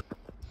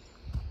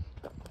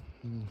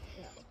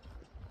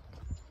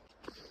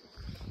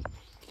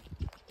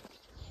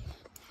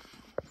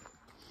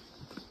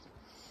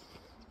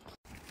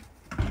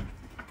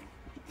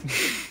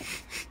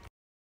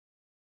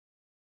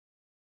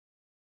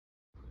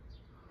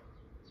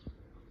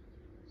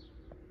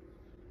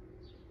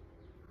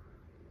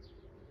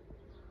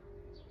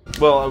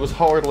 Well, I was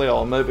hardly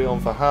on, maybe on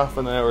for half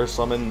an hour or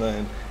something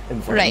then.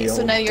 Right,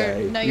 so now you're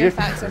your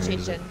facts are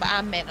changing, but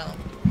I'm mental.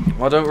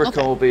 I don't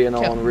recall being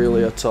cool. on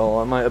really at all.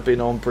 I might have been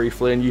on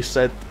briefly, and you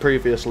said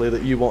previously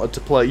that you wanted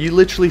to play. You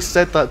literally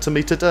said that to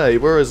me today.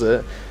 Where is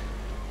it?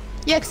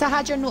 Yeah, because I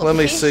had your Let notification.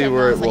 me see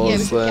where I it like, yeah, we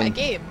was should get a then.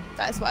 game.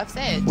 That's what I've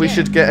said. We yeah.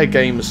 should get a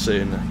game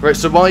soon. Right,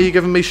 so why are you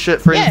giving me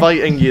shit for Yeah.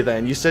 inviting you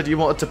then? You said you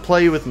wanted to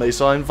play with me,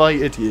 so I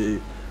invited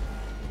you.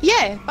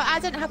 Yeah, but I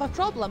didn't have a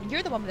problem.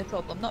 You're the one with the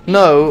problem, not me.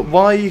 No,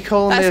 why are you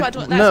calling That's me? what I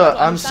don't- that's No, what I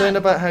don't I'm saying understand.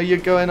 about how you're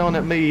going on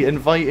at me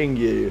inviting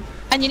you.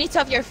 And you need to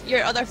have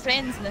your other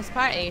friends in this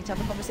party to have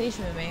a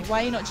conversation with me.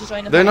 Why are you not just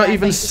joining the They're party? not I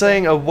even invited you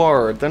saying a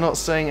word. They're not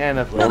saying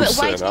anything. No, I'm but why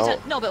saying do you need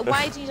out. no, but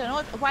why do you need an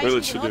audience? Why do We're you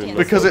need an literally doing audience?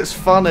 Because it's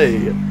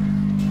funny.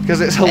 Because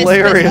it's not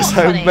hilarious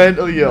how funny.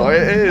 mental you are.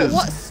 It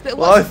is. But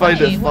Well, I what's find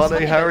funny? it What's funny.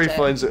 funny Harry about it?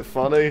 finds it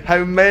funny.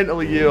 How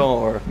mental you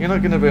are. You're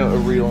not going to be able to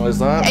realise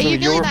that Are from you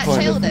really your that point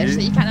of childish view.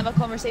 that you can't have a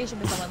conversation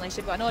with someone unless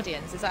you've got an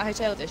audience? Is that how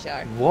childish you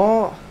are?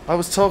 What? I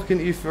was talking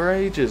to you for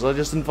ages. I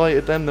just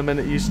invited them the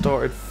minute you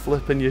started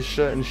flipping your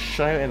shit and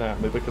shouting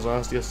at me because I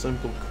asked you a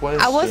simple question.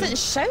 I wasn't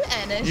shouting.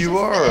 It's You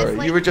just that were. it's,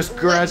 like, You were just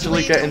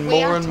gradually literally the getting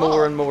way I more and more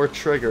talk. and more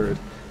triggered.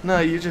 No,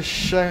 you're just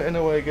shouting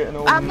away, getting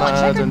all I'm not mad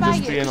triggered and by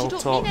just you being because all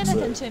you don't mean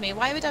anything toxic. to me.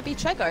 Why would I be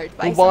triggered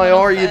by Well, why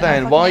someone are off you a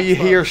then? fucking Why are you Xbox?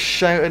 here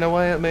shouting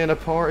away at me in a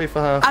party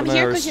for half I'm an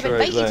here hour because you've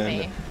straight invited then?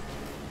 me.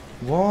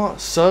 What?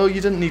 So you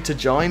didn't need to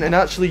join? And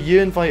actually you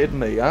invited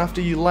me.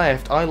 After you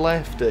left, I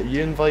left it.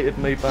 You invited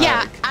me back.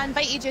 Yeah, I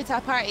invited you to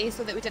a party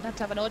so that we didn't have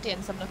to have an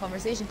audience having a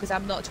conversation because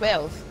I'm not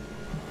 12.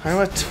 How am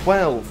I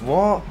 12?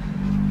 What?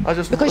 I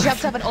just Because you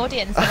have to have an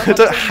audience. To have I a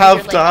don't conversation have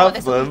where to you're like, have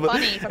this will be them.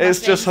 funny for my It's friends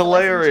just to listen to,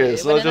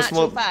 hilarious. When I in just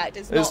actual want. fact,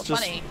 it's it's not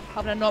just. funny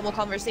having a normal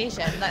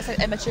conversation. That's how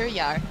immature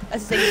you are.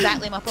 This is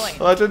exactly my point.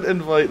 I didn't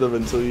invite them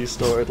until you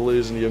started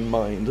losing your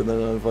mind, and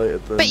then I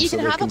invited them But you so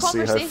can they have can a see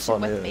how conversation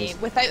funny with it me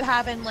is. without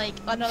having like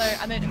another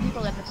amount of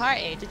people in the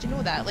party. Did you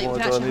know that? Like Why we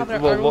do can I actually need- have our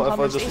well, own what if I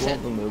conversation. just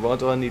want them to? Why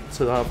do I need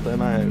to have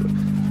them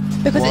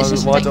out? Because it's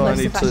just why do I ridiculous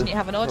the need fact that you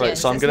have an audience. Right,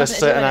 so I'm It's gonna nothing to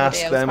sit do and with ask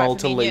anybody else them apart all from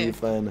to me and you.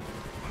 leave then.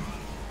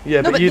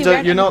 Yeah, No, but but you they don't.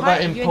 weren't You're in the not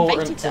that party, you important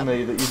invited to them.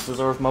 me that you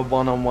deserve my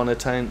one-on-one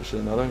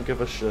attention. I don't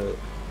give a shit.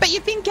 But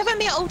you've been giving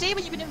me all day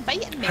when you've been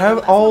inviting me. How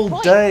That's my all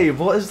point. day?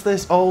 What is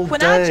this all When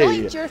day? I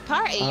joined your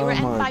party, you were Oh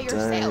in my by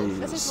yourself.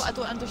 This days. is what I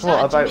don't understand. What,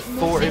 You about make no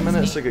 40 sense to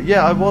minutes me. ago?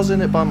 Yeah, I was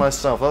in it by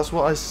myself. That's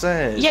what I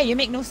said. Yeah, you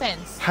make no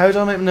sense. How do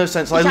I make no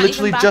sense? You I can't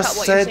literally even back just up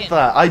what you're said saying.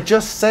 that. I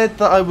just said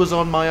that I was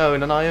on my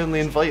own, and I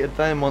only invited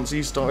them once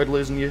you started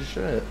losing your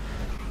shit.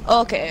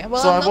 Okay,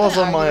 well So I'm I not was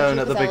gonna on my argue own with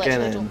at you the 'cause I literally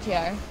beginning. don't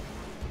care.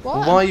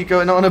 What? Why are you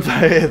going on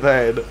about it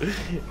then?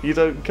 You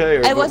don't care,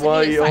 It but wasn't why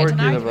are me you that started an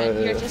arguing about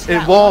argument, you're it? just It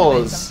rattling on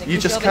about was. something, You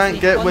 'cause just obviously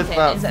can't get with content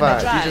that is in the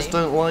fact. You drive. just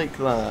don't like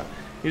that.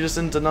 You're just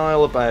in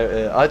denial about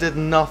it. I did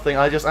nothing.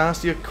 I just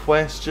asked you a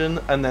question,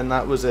 and then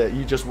that was it.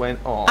 You just went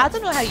off. I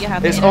don't know how you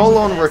have the It's energy all for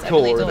on this, I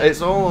really record. don't.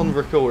 It's all on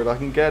record. I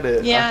can get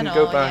it. Yeah, I can know,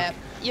 go back.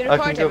 yeah. You I can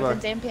record go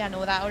everything, back. Dempy, I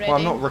know that already. Well,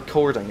 I'm not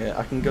recording it.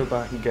 I can go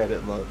back and get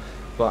it though.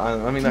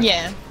 But I mean,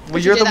 Yeah. well,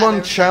 you're the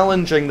one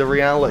challenging the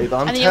reality.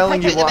 That I'm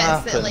telling you what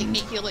happened. That, like,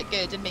 make you look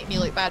good and make me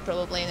look bad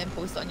probably, and then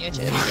post it on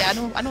YouTube. Yeah,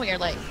 I know what you're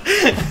like.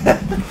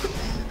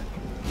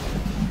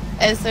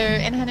 Is there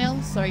anything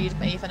else, or are you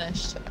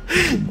finished?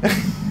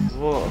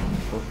 What a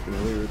fucking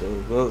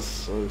weirdo. That's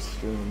so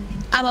strange.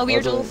 I'm a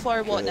weirdo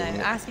for what now?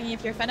 Asking you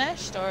if you're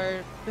finished,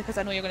 or because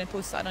I know you're going to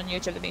post something on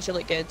YouTube that makes you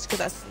look good? Because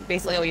that's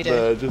basically all you do.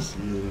 No,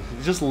 you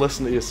just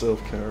listen to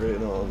yourself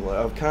carrying on. Like,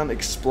 I can't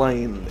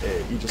explain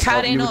it. You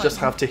would just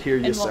have to hear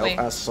yourself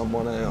as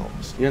someone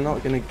else. You're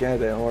not going to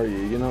get it, are you?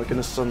 You're not going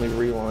to suddenly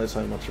realise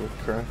how much of a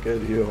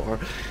crackhead you are.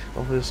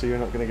 Obviously, you're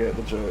not going to get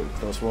the joke.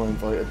 That's why I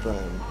invited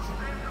them.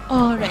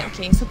 Oh, right,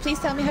 okay. So please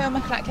tell me how I'm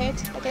a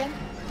crackhead again.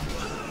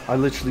 I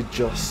literally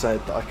just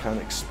said that I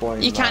can't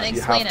explain. You can't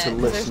explain it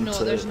because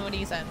there's no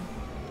reason.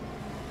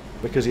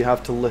 Because you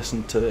have to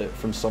listen to it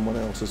from someone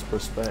else's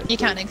perspective. You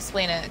can't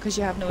explain it because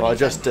you have no reason. Well, I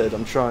just did.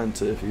 I'm trying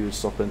to. If you would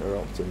stop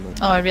interrupting me.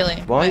 Oh,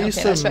 really? Why are you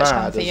so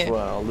mad as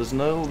well?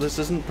 This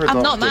isn't productive.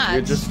 I'm not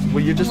mad.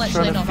 You're just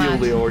trying to fuel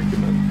the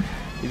argument.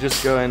 You're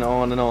just going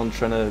on and on,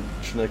 trying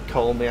to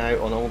call me out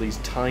on all these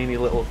tiny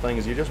little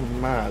things. You're just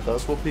mad.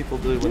 That's what people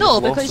do. When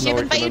no, because you've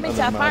invited me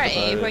to a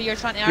party where you're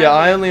trying to argue. Yeah,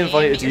 I only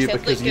invited you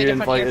because you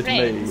invited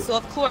me. So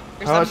of course,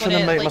 I'm not trying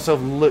to make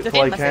myself look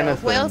like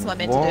anything. What else am I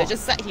meant to do?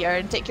 Just sit here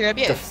and take your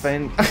abuse.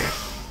 Defend.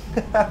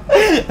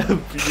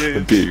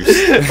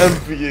 Abuse.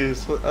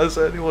 Abuse. Has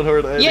anyone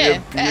heard any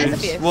abuse? Yeah, it is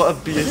abuse. What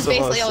abuse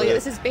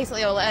this is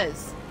basically all it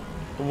is.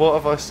 What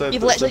have I said?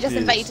 You've literally just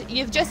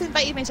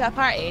invited me to a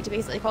party to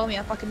basically call me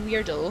a fucking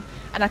weirdo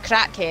and a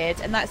crackhead,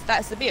 and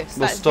that's abuse.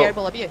 That's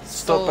verbal abuse.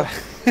 Stop.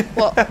 So,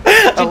 what? Do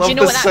you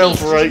know what that means?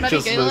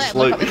 Self-righteousness.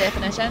 Look up the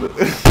definition. You're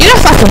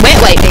a fucking wet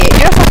wipe, mate.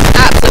 You're a fucking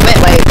absolute wet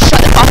wipe.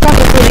 Shut the fuck up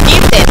and play the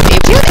game then,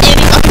 babe. Do you have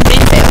any fucking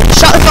brain cells?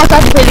 Shut the fuck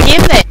up and play the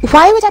game then.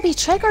 Why would I be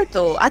triggered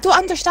though? I don't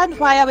understand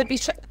why I would be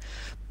triggered.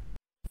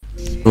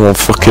 Oh,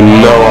 fucking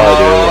no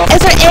idea.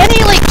 Is there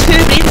any, like, two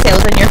brain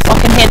cells in your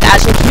fucking head that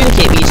actually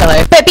communicate with each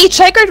other? But be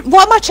triggered?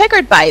 What am I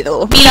triggered by,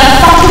 though? Being a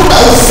fucking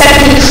little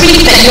cynical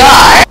creep that you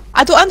are!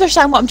 I don't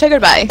understand what I'm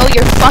triggered by. Oh,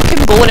 you're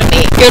fucking boring,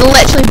 mate. You're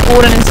literally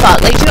boring as fuck.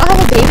 Like, do you not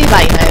have a baby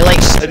by now?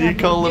 Like, and you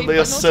calling me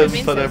a simp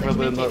and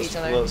everything,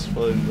 that's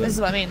fine. This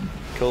is what I mean.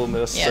 Call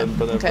me a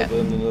simp and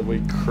everything, and a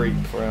wee creep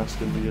for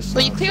asking me a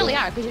Well, you clearly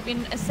are, because you've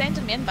been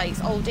sending me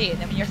invites all day, and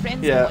then when your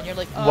friends come on, you're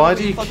like, oh, why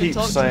do you keep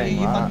saying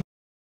that?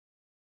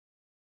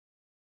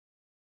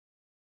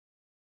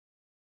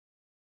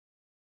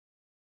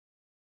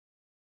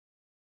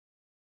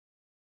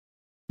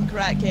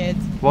 Crackhead.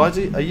 Why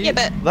do you, yeah,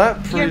 but that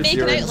proves you're making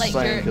you're out like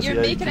insane,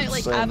 you're making out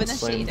like I've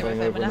initiated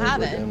everything when I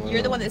haven't.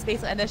 You're the one that's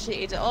basically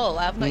initiated it all.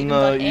 I've not even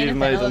done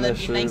anything other than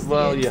be nice to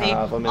you and say,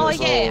 have. I mean, oh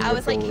yeah, I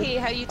was like, hey,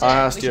 how you doing? I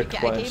asked we you should a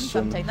get a game question.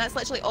 sometime. That's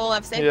literally all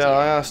I've said to you. Yeah,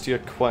 I asked you a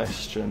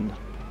question.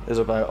 Is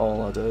about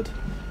all I did.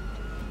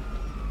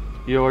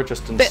 You're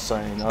just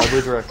insane. I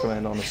would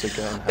recommend honestly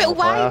getting help. But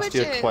why I asked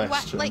would you a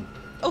question. Like,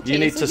 okay, you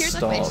need so to here's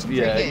stop. A question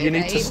Yeah, for you, you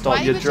need right? to stop.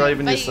 Why You're would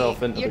driving you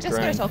yourself into You're the just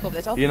going ground. to talk over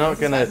the top. You're not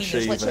going to There's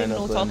achieve literally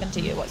anything. no talking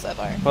to you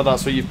whatsoever. Well,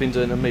 that's what you've been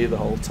doing to me the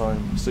whole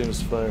time.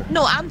 Seems fair.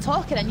 No, I'm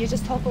talking and you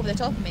just talk over the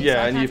top of me.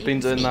 Yeah, so and you've been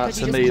doing that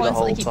to me the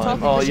whole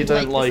time. Oh, you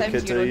don't like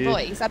it, do you?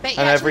 And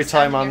every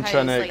time I'm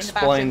trying to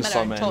explain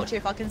something. Talk to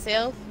your fucking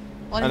self.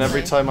 Honestly. And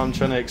every time I'm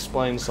trying to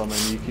explain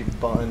something, you keep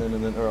butting in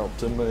and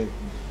interrupting me.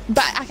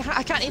 But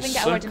I can't even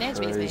get a word in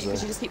edgeways, mate,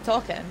 because you just keep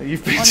talking.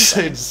 You've been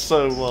saying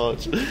so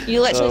much.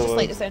 You literally just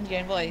like to sound your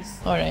own voice.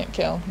 Alright,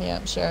 cool.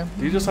 Yeah, sure.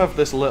 You just have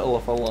this little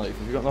of a life.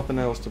 If you've got nothing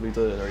else to be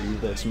doing, are you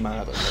this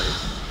mad at me?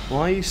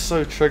 Why are you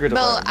so triggered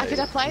about me? Well, I could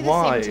apply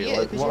the same to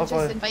you, because you've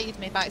just invited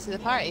me back to the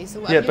party.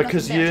 So yeah,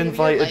 because you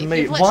invited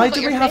me. Why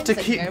do we have to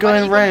keep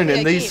going round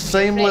in these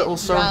same little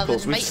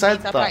circles? We've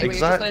said that exact thing. You're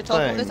just going to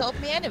talk over the top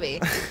of me anyway.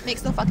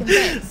 Makes no fucking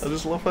sense. I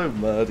just love how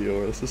mad you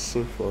are. This is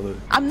so funny.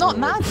 I'm not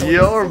mad.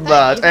 You're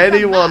mad.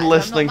 Anyone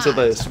listening to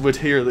this would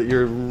hear that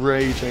you're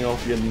raging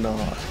off your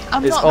nut.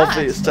 It's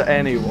obvious to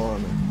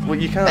anyone. Well,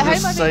 you can't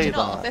just say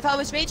that. If I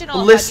was raging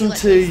off, listen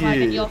to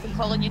you. Off and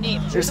calling your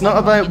names. It's not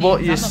about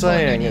what you're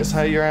saying, it's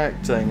how you're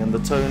acting and the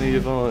tone of your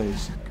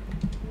voice.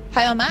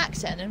 How I'm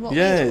acting and what?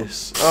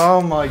 Yes.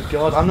 Oh my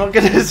god, I'm not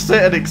gonna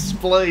sit and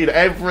explain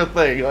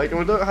everything. Like,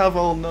 we don't have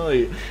all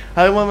night.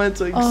 How am I meant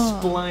to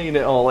explain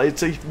it all?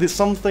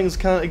 Some things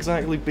can't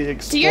exactly be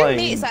explained. Do your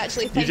mates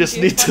actually think you just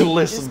need to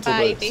listen to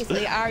this?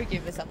 Basically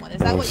arguing with someone. Is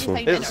that what you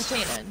find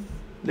entertaining?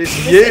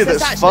 It's you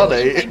that's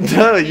funny.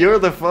 No, you're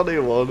the funny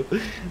one.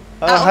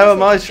 How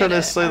am I trying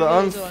to say that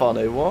I'm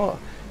funny? What?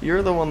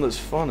 You're the one that's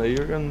funny.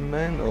 You're going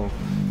mental.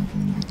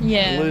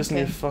 Yeah. You're losing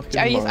your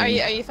fucking mind. Are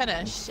you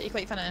finished? Are you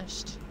quite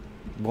finished?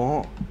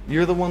 What?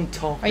 You're the one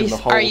talking the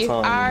whole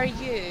time. Are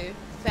you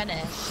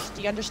finished?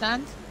 Do you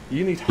understand?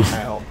 You need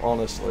help,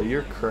 honestly.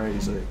 You're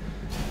crazy.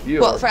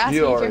 For asking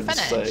if you're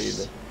insane.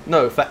 finished?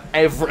 No, for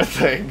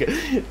everything.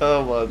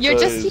 Oh my god. You're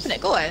just keeping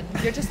it going.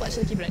 You're just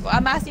literally keeping it going.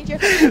 I'm asking if you're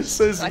finished.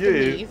 Says so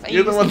you.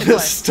 You're the one that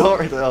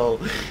started it all.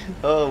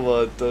 Oh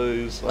my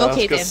days.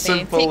 Okay, ask a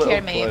simple take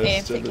care, little mate.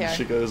 question Take care. and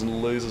she goes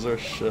and loses her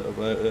shit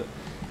about it.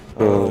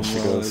 Oh she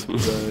my goes.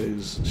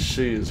 days.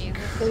 She is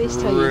Please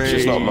tell you crazy.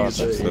 She's not mad,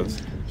 she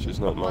says. She's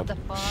not What mad. the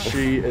fuck?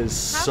 She is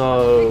How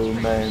so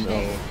much mental.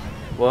 shit?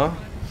 What?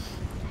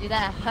 You're there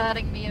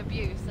hurting me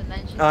abuse, and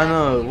then she's I there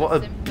know, for you what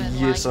with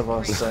abuse sympathy, have I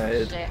like,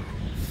 said? shit.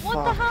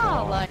 What the Fuck hell?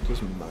 off. Like,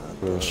 Just mad.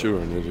 Yeah, she were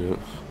an idiot.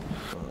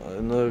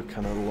 No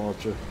kind of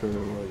logic or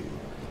like.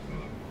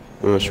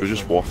 Yeah, she was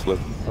just waffling.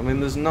 I mean,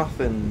 there's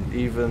nothing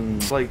even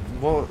like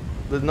what.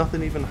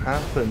 Nothing even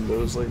happened. There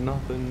was like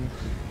nothing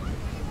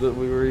that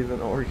we were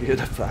even arguing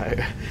about.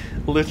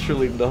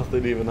 Literally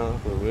nothing even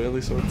happened. We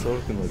only started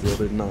talking like the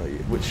other night,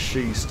 which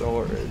she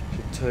started.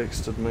 She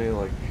texted me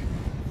like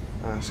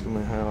asking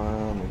me how I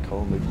am and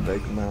calling me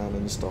big man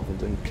and stuff and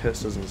doing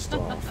kisses and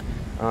stuff.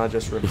 And I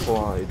just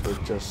replied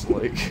with just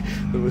like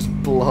the most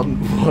blunt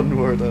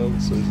one-word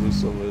answers or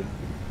something.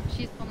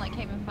 she's the one that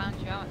came and found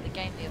you out at the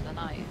game the other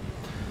night.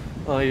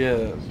 Oh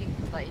yeah. She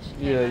came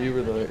Yeah, you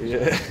over, were there.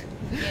 didn't she?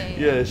 Yeah.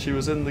 Yeah. Yeah, she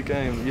was in the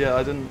game. Yeah,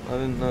 I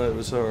didn't know it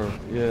was her.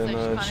 Yeah,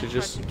 So no, she she kind of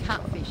just tried to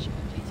catfish you,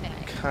 do you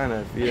think? kind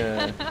of,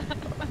 yeah.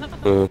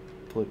 Uh,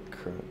 Blood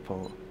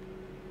crackpot.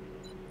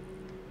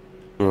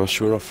 well,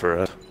 she were off her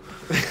head.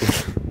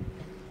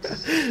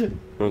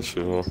 Not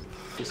sure.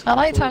 I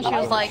liked how she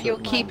was like, "You're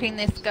keeping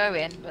this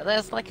going," but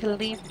there's like a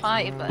leave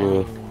party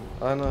button. Yeah.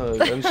 I know,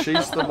 and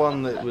she's the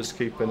one that was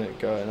keeping it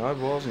going. I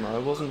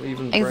wasn't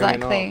even bringing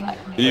Exactly. up.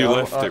 You Yeah,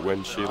 left it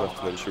when she left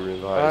and then she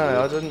reinvited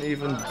I you. didn't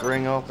even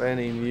bring up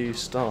any new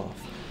stuff.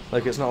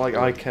 Like, it's not like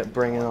I kept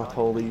bringing up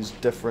all these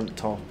different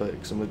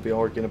topics and we'd be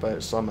arguing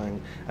about something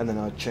and then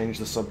I'd change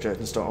the subject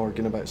and start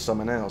arguing about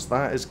something else.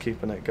 That is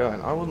keeping it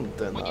going. I wasn't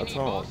doing that at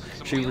all.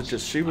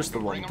 She was the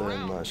one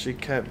doing that. She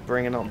kept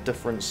bringing up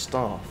different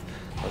stuff.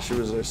 Like, she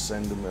was just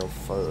sending me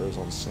photos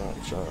on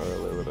Snapchat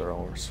earlier with her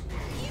arse.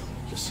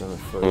 Just sending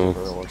photos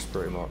of her arse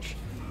pretty much.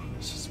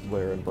 Just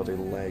wearing bloody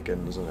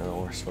leggings and her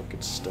arse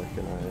fucking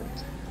sticking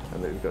out.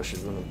 And they've got, she's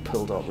been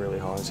pulled up really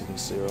high so you can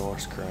see her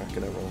arse crack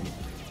and everything.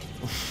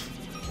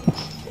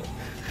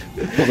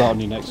 Put that on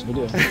your next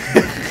video. 2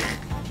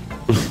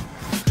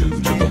 to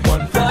the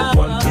 1, from the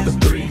 1 to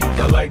the 3.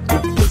 I like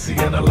good pussy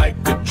and I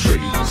like good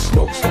trees.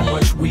 Smoke so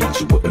much weed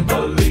you wouldn't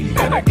believe.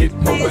 And I get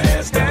more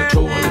ass than a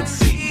toilet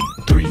seat.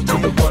 3 to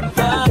the 1, from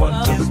the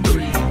 1 to the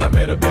 3. I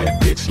met a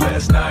bad bitch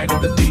last night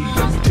in the D.